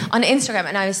 Anyway, on Instagram,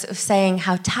 and I was sort of saying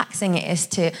how taxing it is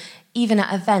to, even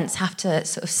at events, have to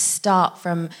sort of start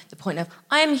from the point of,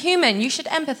 I am human, you should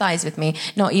empathize with me,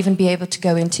 not even be able to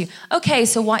go into, okay,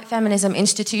 so white feminism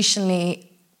institutionally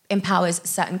empowers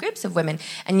certain groups of women.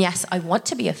 And yes, I want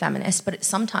to be a feminist, but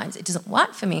sometimes it doesn't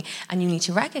work for me. And you need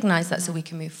to recognize that so we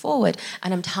can move forward.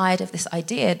 And I'm tired of this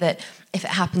idea that if it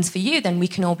happens for you, then we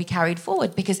can all be carried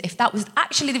forward. Because if that was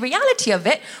actually the reality of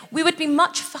it, we would be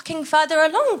much fucking further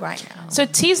along right now. So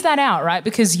tease that out, right?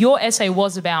 Because your essay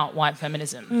was about white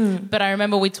feminism. But I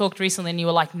remember we talked recently and you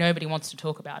were like, nobody wants to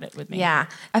talk about it with me. Yeah.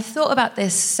 I've thought about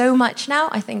this so much now.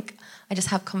 I think I just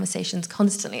have conversations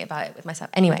constantly about it with myself.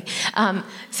 Anyway,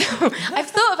 so I've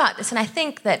thought about this, and I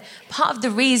think that part of the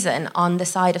reason on the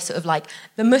side of sort of like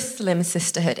the Muslim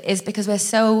sisterhood is because we're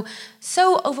so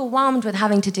overwhelmed with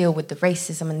having to deal with the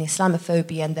racism and the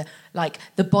Islamophobia and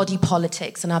the body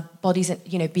politics and our bodies,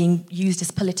 you know, being used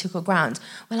as political grounds.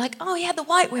 We're like, oh yeah, the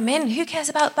white women, who cares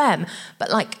about them? But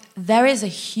like, there is a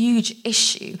huge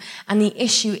issue, and the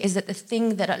issue is that the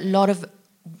thing that a lot of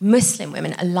Muslim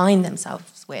women align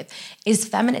themselves with is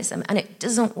feminism, and it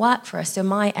doesn't work for us. So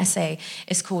my essay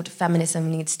is called Feminism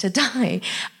Needs to Die,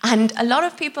 and a lot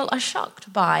of people are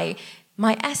shocked by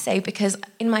my essay, because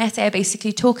in my essay I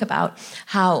basically talk about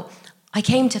how I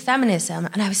came to feminism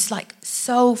and I was like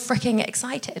so freaking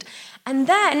excited, and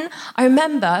then I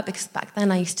remember, because back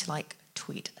then I used to like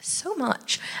tweet so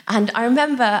much, and I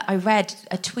remember I read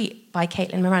a tweet by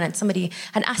Caitlin Moran, and somebody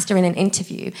had asked her in an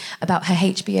interview about her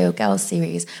HBO Girls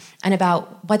series and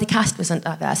about why the cast wasn't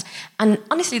diverse. And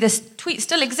honestly, this tweet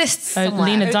still exists somewhere.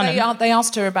 Lena Dunham. They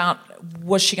asked her about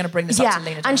was she going to bring this up to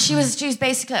Lena Dunham? And she was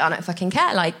basically, I don't fucking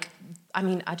care. Like, I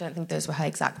mean, I don't think those were her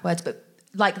exact words, but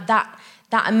like that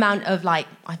amount of like,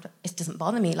 it doesn't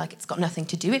bother me. Like, it's got nothing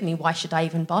to do with me. Why should I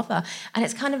even bother? And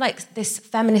it's kind of like this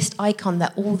feminist icon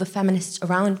that all the feminists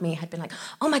around me had been like,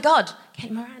 oh my God,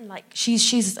 Kate Moran, like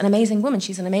she's an amazing woman.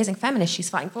 She's an amazing feminist. She's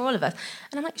fighting for all of us.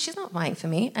 And I'm like, she's not fighting for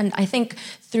me. And I think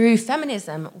through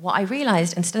feminism, what I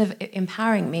realized, instead of it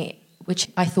empowering me, which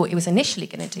I thought it was initially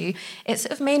going to do, it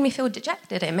sort of made me feel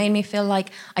dejected. It made me feel like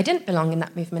I didn't belong in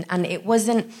that movement. And it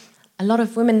wasn't, a lot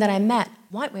of women that I met,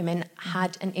 white women,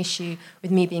 had an issue with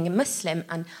me being a Muslim,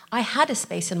 and I had a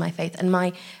space in my faith, and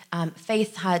my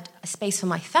faith had a space for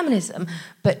my feminism,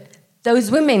 but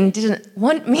those women didn't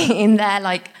want me in their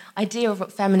like idea of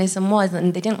what feminism was,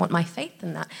 and they didn't want my faith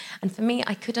in that. And for me,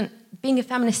 I couldn't. Being a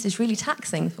feminist is really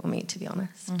taxing for me, to be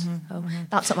honest. So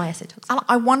that's what my essay talks about.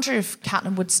 I wonder if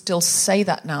Catelyn would still say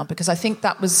that now, because I think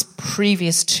that was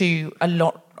previous to a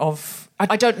lot of...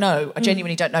 I don't know, I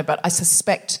genuinely don't know, but I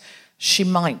suspect she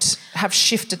might have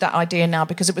shifted that idea now,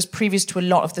 because it was previous to a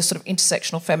lot of the sort of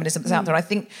intersectional feminism that's out there. I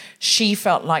think she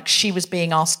felt like she was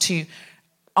being asked to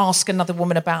ask another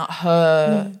woman about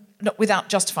her, not without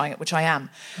justifying it, which I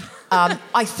am.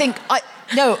 I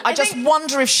just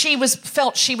wonder if she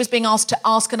felt she was being asked to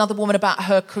ask another woman about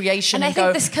her creation, and I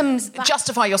think this comes back,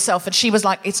 justify yourself, and she was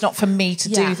like, it's not for me to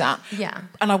do that. Yeah.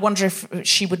 And I wonder if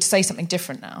she would say something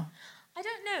different now. I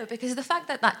don't know, because the fact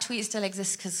that tweet still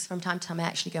exists, because from time to time I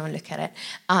actually go and look at it,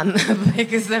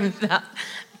 because I'm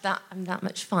that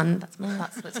much fun. That's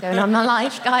what's going on in my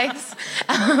life, guys.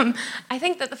 I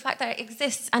think that the fact that it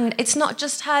exists, and it's not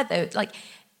just her though, like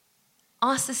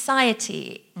our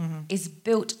society is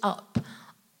built up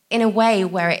in a way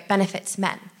where it benefits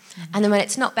men. And then when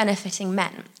it's not benefiting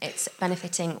men, it's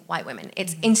benefiting white women.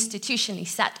 It's institutionally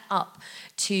set up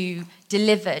to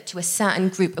deliver to a certain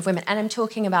group of women. And I'm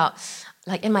talking about,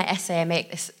 like in my essay, I make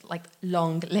this like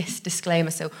long list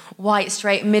disclaimer. So white,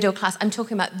 straight, middle class. I'm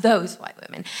talking about those white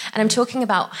women. And I'm talking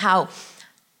about how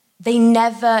they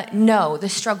never know the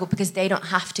struggle because they don't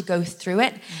have to go through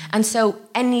it. And so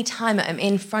any time I'm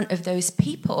in front of those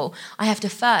people, I have to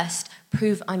first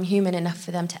prove I'm human enough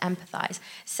for them to empathize.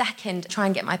 Second, try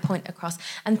and get my point across.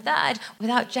 And third,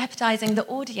 without jeopardizing the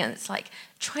audience, like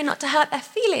try not to hurt their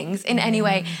feelings in any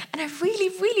way. And I really,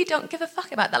 really don't give a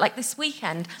fuck about that. Like this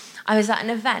weekend, I was at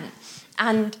an event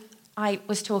and I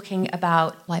was talking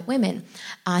about white women.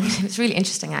 And it was really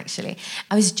interesting, actually.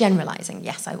 I was generalizing.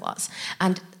 Yes, I was.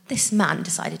 And this man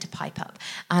decided to pipe up.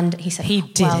 And he said... He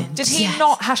didn't. Well, did he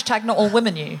not hashtag not all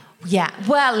women you? Yeah.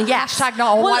 Well, yes. Hashtag not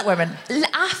all white women.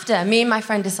 After, me and my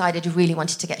friend decided he really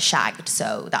wanted to get shagged,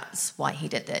 so that's why he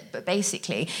did it. But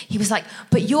basically, he was like,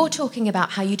 but you're talking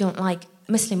about how you don't like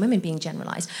Muslim women being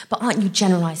generalised, but aren't you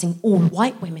generalising all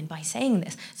white women by saying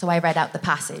this? So I read out the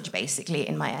passage, basically,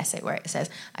 in my essay where it says,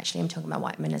 actually, I'm talking about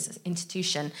white women as an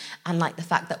institution, and like the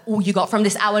fact that all you got from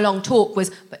this hour-long talk was,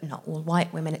 but not all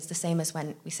white women. It's the same as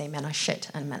when we say men are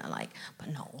shit, and men are like,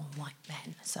 but not all white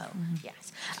men. So,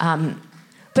 yes.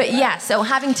 But yeah, so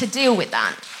having to deal with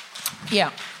that.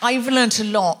 Yeah, I've learnt a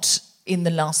lot in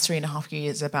the last 3.5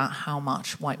 years about how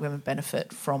much white women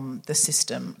benefit from the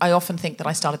system. I often think that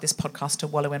I started this podcast to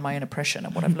wallow in my own oppression,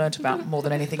 and what I've learnt about more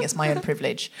than anything is my own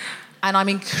privilege. And I'm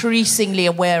increasingly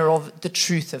aware of the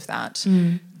truth of that,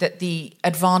 that the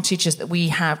advantages that we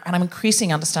have, and I'm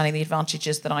increasingly understanding the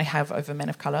advantages that I have over men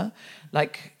of colour,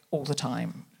 like all the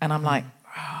time. And I'm like,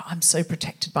 oh, I'm so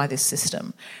protected by this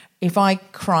system. If I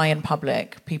cry in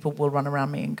public, people will run around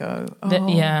me and go, oh.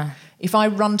 Yeah. If I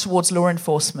run towards law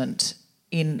enforcement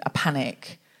in a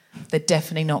panic, they're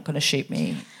definitely not going to shoot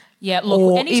me. Yeah, look,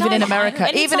 or even in America,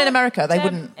 they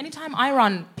wouldn't. Anytime I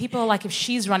run, people are like, if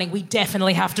she's running, we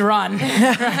definitely have to run.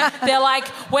 They're like,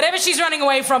 whatever she's running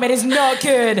away from, it is not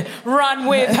good. Run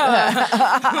with her.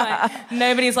 Like,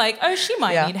 nobody's like, oh, she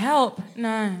might need help.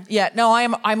 No. Yeah, no,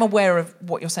 I'm aware of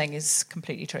what you're saying is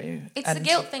completely true. It's the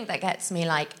guilt thing that gets me.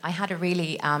 Like, I had a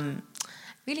really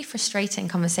frustrating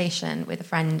conversation with a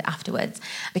friend afterwards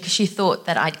because she thought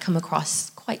that I'd come across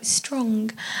quite strong,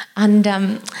 and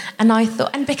I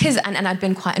thought, and I'd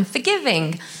been quite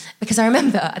unforgiving, because I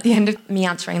remember at the end of me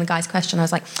answering the guy's question, I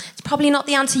was like, it's probably not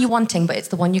the answer you're wanting, but it's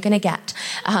the one you're going to get.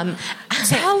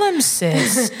 Tell him,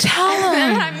 sis. Tell him.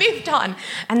 And then I moved on,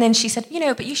 and then she said,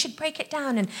 but you should break it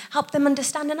down and help them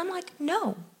understand. And I'm like,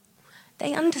 no,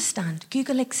 they understand.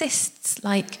 Google exists.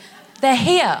 Like, they're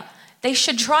here. They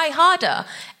should try harder.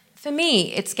 For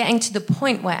me, it's getting to the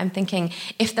point where I'm thinking,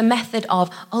 if the method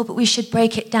of, but we should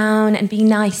break it down and be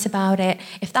nice about it,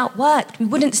 if that worked, we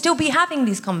wouldn't still be having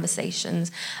these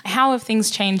conversations. How have things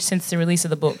changed since the release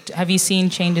of the book? Have you seen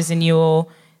changes in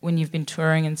when you've been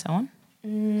touring and so on?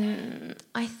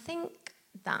 I think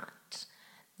that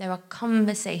there are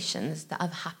conversations that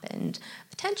have happened,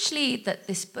 potentially that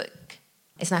this book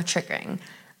is now triggering,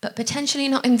 but potentially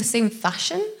not in the same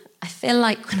fashion. I feel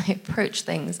like when I approach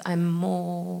things, I'm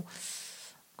more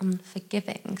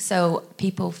unforgiving. So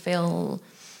people feel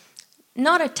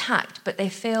not attacked, but they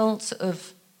feel sort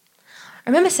of... I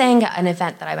remember saying at an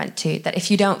event that I went to that if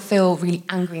you don't feel really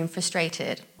angry and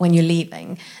frustrated when you're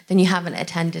leaving, then you haven't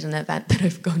attended an event that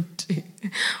I've gone to,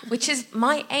 which is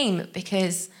my aim,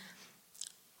 because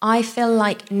I feel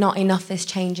like not enough is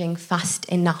changing fast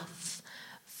enough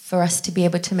for us to be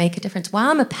able to make a difference. Well,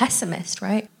 I'm a pessimist,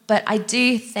 right? But I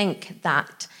do think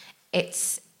that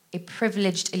it's a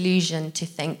privileged illusion to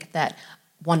think that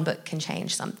one book can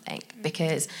change something,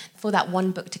 because for that one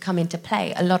book to come into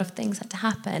play, a lot of things had to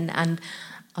happen, and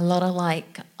a lot of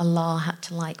Allah had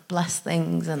to bless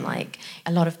things, and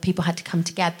a lot of people had to come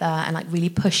together and really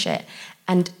push it.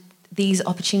 And these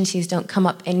opportunities don't come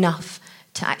up enough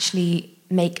to actually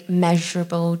make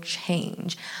measurable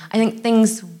change. I think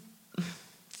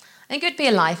it would be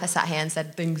a lie if I sat here and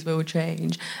said things will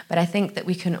change, but I think that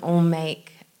we can all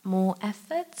make more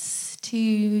efforts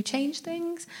to change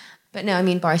things. But no, I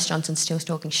mean, Boris Johnson's still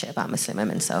talking shit about Muslim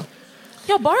women, so...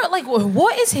 Yo, Boris,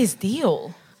 what is his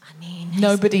deal? I mean...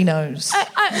 Nobody knows. I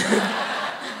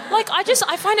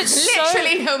find it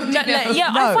Literally nobody knows. Yeah,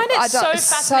 I find it so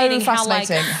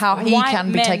fascinating how he white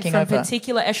can be men taking from over.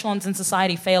 particular echelons in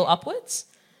society fail upwards.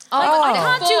 I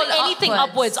can't do anything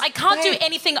upwards. I can't do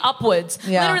anything upwards.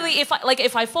 Yeah. Literally,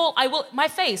 if I fall, I will my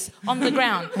face on the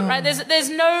ground. Right? There's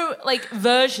no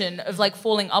version of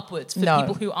falling upwards for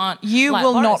people who aren't. You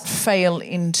will Boris. not fail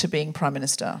into being Prime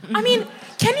Minister. I mean,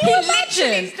 can you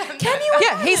imagine?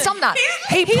 Yeah, he's done that.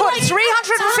 He put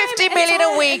 350 million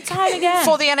a week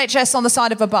for the NHS on the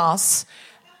side of a bus.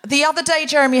 The other day,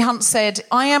 Jeremy Hunt said,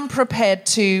 "I am prepared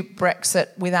to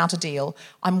Brexit without a deal.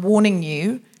 I'm warning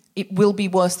you. It will be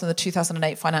worse than the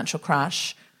 2008 financial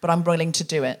crash, but I'm willing to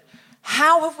do it."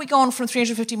 How have we gone from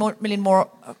 350 million more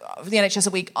of the NHS a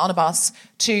week on a bus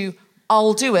to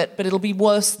I'll do it, but it'll be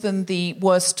worse than the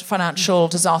worst financial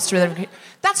disaster?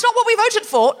 That's not what we voted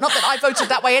for. Not that I voted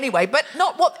that way anyway, but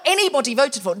not what anybody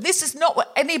voted for. This is not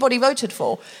what anybody voted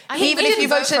for. Even if you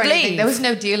voted leave. There was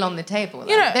no deal on the table.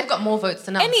 They've got more votes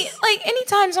than us.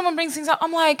 Anytime someone brings things up,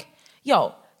 I'm like,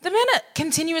 yo, the men are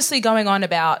continuously going on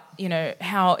about,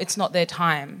 how it's not their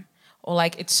time, or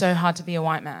it's so hard to be a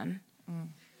white man.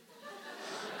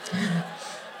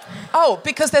 Oh,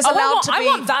 because there's allowed to be... I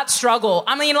want that struggle.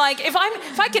 I mean,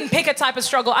 if I can pick a type of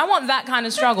struggle, I want that kind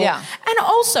of struggle. Yeah. And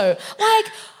also,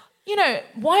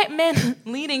 white men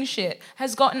leading shit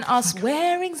has gotten us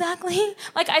where exactly?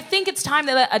 I think it's time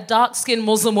to let a dark-skinned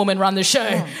Muslim woman run the show,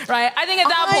 right? I think at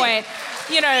that point,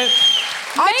 maybe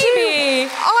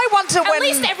I wonder at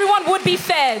least everyone would be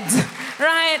fed,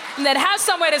 right? And they'd have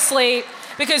somewhere to sleep,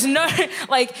 because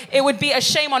it would be a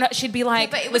shame on her. She'd be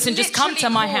like, listen, just come to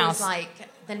my house.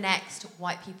 The next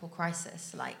white people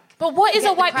crisis. But what is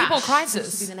a white people crisis?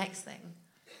 This will be the next thing.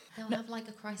 They'll have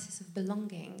a crisis of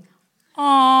belonging.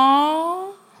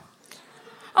 Aww.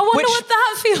 I wonder what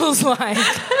that feels like.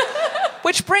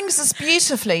 Which brings us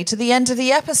beautifully to the end of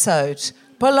the episode.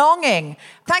 Belonging.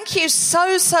 Thank you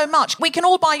so much. We can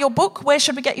all buy your book. Where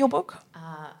should we get your book?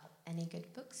 Any good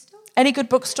bookstore? Any good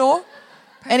bookstore?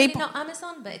 Probably not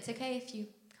Amazon, but it's okay if you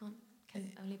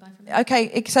can only buy from me. Okay,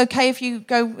 it's okay if you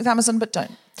go with Amazon, but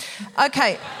don't.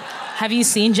 Okay. Have you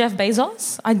seen Jeff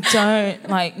Bezos? I don't,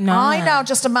 no. I now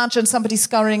just imagine somebody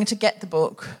scurrying to get the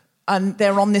book, and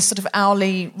they're on this sort of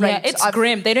hourly rate. Yeah, it's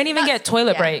grim. They don't even get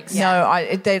toilet breaks. No,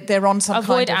 they're on some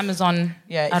Avoid kind of... Amazon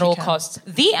at all costs.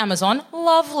 The Amazon,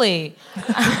 lovely.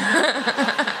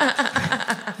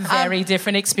 Very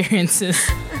different experiences.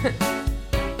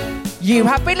 You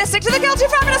have been listening to The Guilty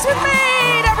Feminist with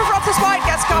me, Deborah Francis-White,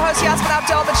 guest co-host Yassmin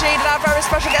Abdel-Magied, and our very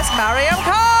special guest, Mariam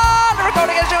Khan. The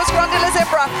recording engineer was Grundy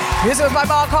Lizimbra. Music was by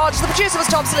Mark Hodge. The producer was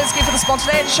Tom Selinsky for The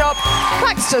Spontaneity Shop.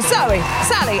 Thanks to Zoe,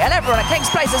 Sally, and everyone at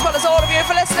King's Place, as well as all of you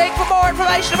for listening. For more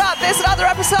information about this and other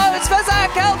episodes,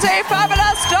 visit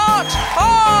guiltyfeminist.com.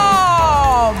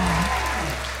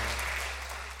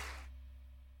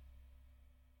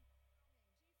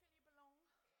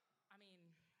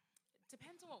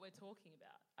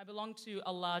 I belong to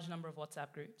a large number of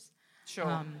WhatsApp groups.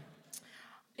 Sure.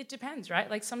 It depends,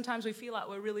 right? Sometimes we feel like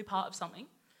we're really part of something.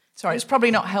 Sorry, it's probably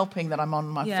not helping that I'm on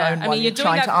my phone while you're doing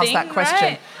trying to ask that question.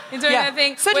 Right? You're doing that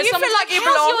thing. So do you feel like you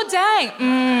belong? How's your day?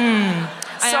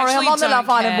 Sorry, I'm on the Love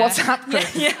Island WhatsApp group.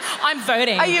 Yeah, I'm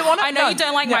voting. Are you on it? I know you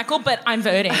don't like Michael, but I'm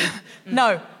voting.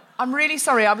 No, I'm really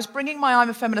sorry. I was bringing my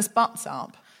I'm a Feminist butts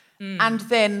up, and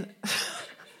then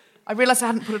I realised I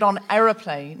hadn't put it on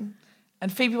aeroplane.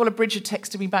 And Phoebe Waller-Bridge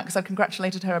texted me back because I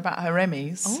congratulated her about her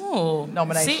Emmys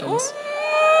nominations. See?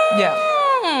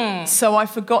 Yeah. So I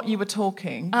forgot you were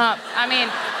talking. I mean,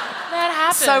 that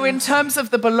happens. So in terms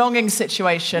of the belonging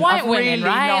situation, white I've women, really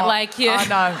right? not. Like you. I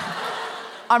know.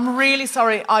 I'm really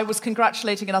sorry. I was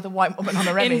congratulating another white woman on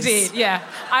her Emmys. Indeed, yeah.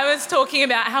 I was talking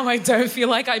about how I don't feel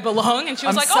like I belong, and she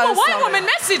was I'm like, so "Oh, a white sorry. woman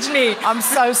messaged me." I'm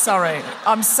so sorry.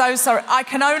 I'm so sorry. I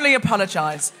can only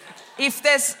apologise. Is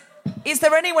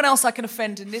there anyone else I can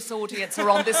offend in this audience or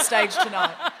on this stage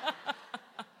tonight?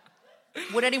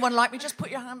 Would anyone like me? Just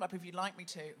put your hand up if you'd like me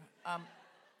to. She's a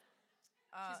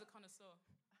connoisseur.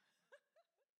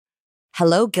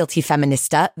 Hello, Guilty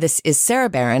Feminista. This is Sarah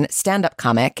Barron, stand-up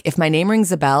comic. If my name rings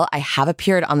a bell, I have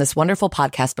appeared on this wonderful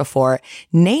podcast before.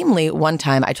 Namely, one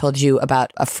time I told you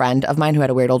about a friend of mine who had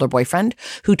a weird older boyfriend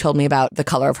who told me about the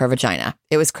color of her vagina.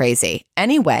 It was crazy.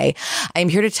 Anyway, I'm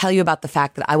here to tell you about the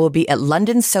fact that I will be at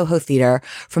London Soho Theatre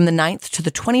from the 9th to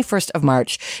the 21st of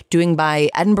March, doing my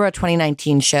Edinburgh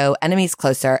 2019 show, Enemies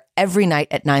Closer, every night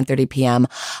at 9:30 p.m.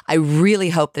 I really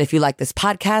hope that if you like this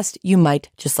podcast, you might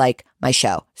just like my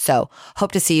show. So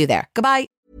hope to see you there. Goodbye.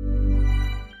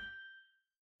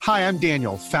 Hi, I'm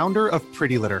Daniel, founder of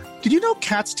Pretty Litter. Did you know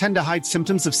cats tend to hide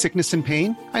symptoms of sickness and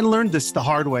pain? I learned this the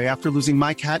hard way after losing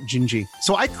my cat, Gingy.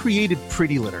 So I created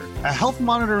Pretty Litter, a health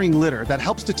monitoring litter that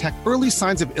helps detect early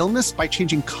signs of illness by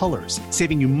changing colors,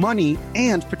 saving you money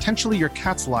and potentially your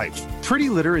cat's life. Pretty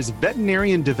Litter is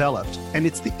veterinarian developed, and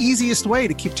it's the easiest way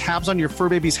to keep tabs on your fur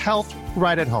baby's health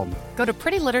right at home. Go to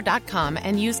prettylitter.com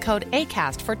and use code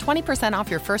ACAST for 20% off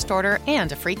your first order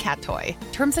and a free cat toy.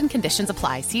 Terms and conditions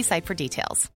apply. See site for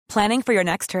details. Planning for your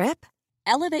next trip?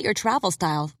 Elevate your travel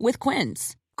style with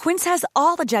Quince. Quince has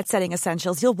all the jet-setting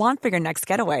essentials you'll want for your next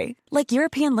getaway, like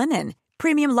European linen,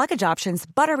 premium luggage options,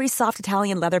 buttery soft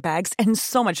Italian leather bags, and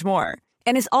so much more.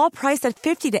 And is all priced at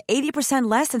 50 to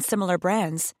 80% less than similar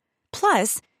brands.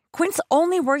 Plus, Quince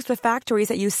only works with factories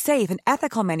that use safe and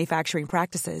ethical manufacturing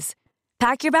practices.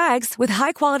 Pack your bags with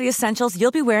high-quality essentials you'll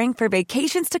be wearing for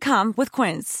vacations to come with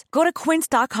Quince. Go to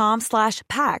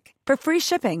quince.com/pack for free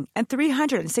shipping and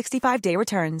 365-day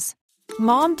returns.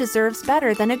 Mom deserves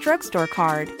better than a drugstore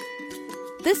card.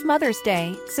 This Mother's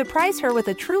Day, surprise her with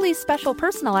a truly special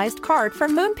personalized card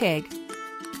from Moonpig.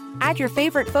 Add your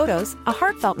favorite photos, a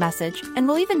heartfelt message, and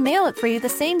we'll even mail it for you the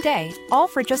same day, all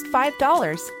for just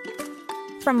 $5.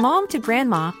 From mom to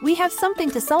grandma, we have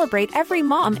something to celebrate every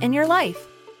mom in your life.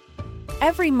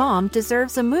 Every mom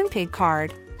deserves a Moonpig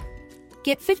card.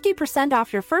 Get 50%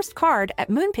 off your first card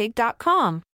at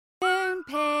moonpig.com.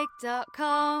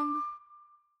 Moonpig.com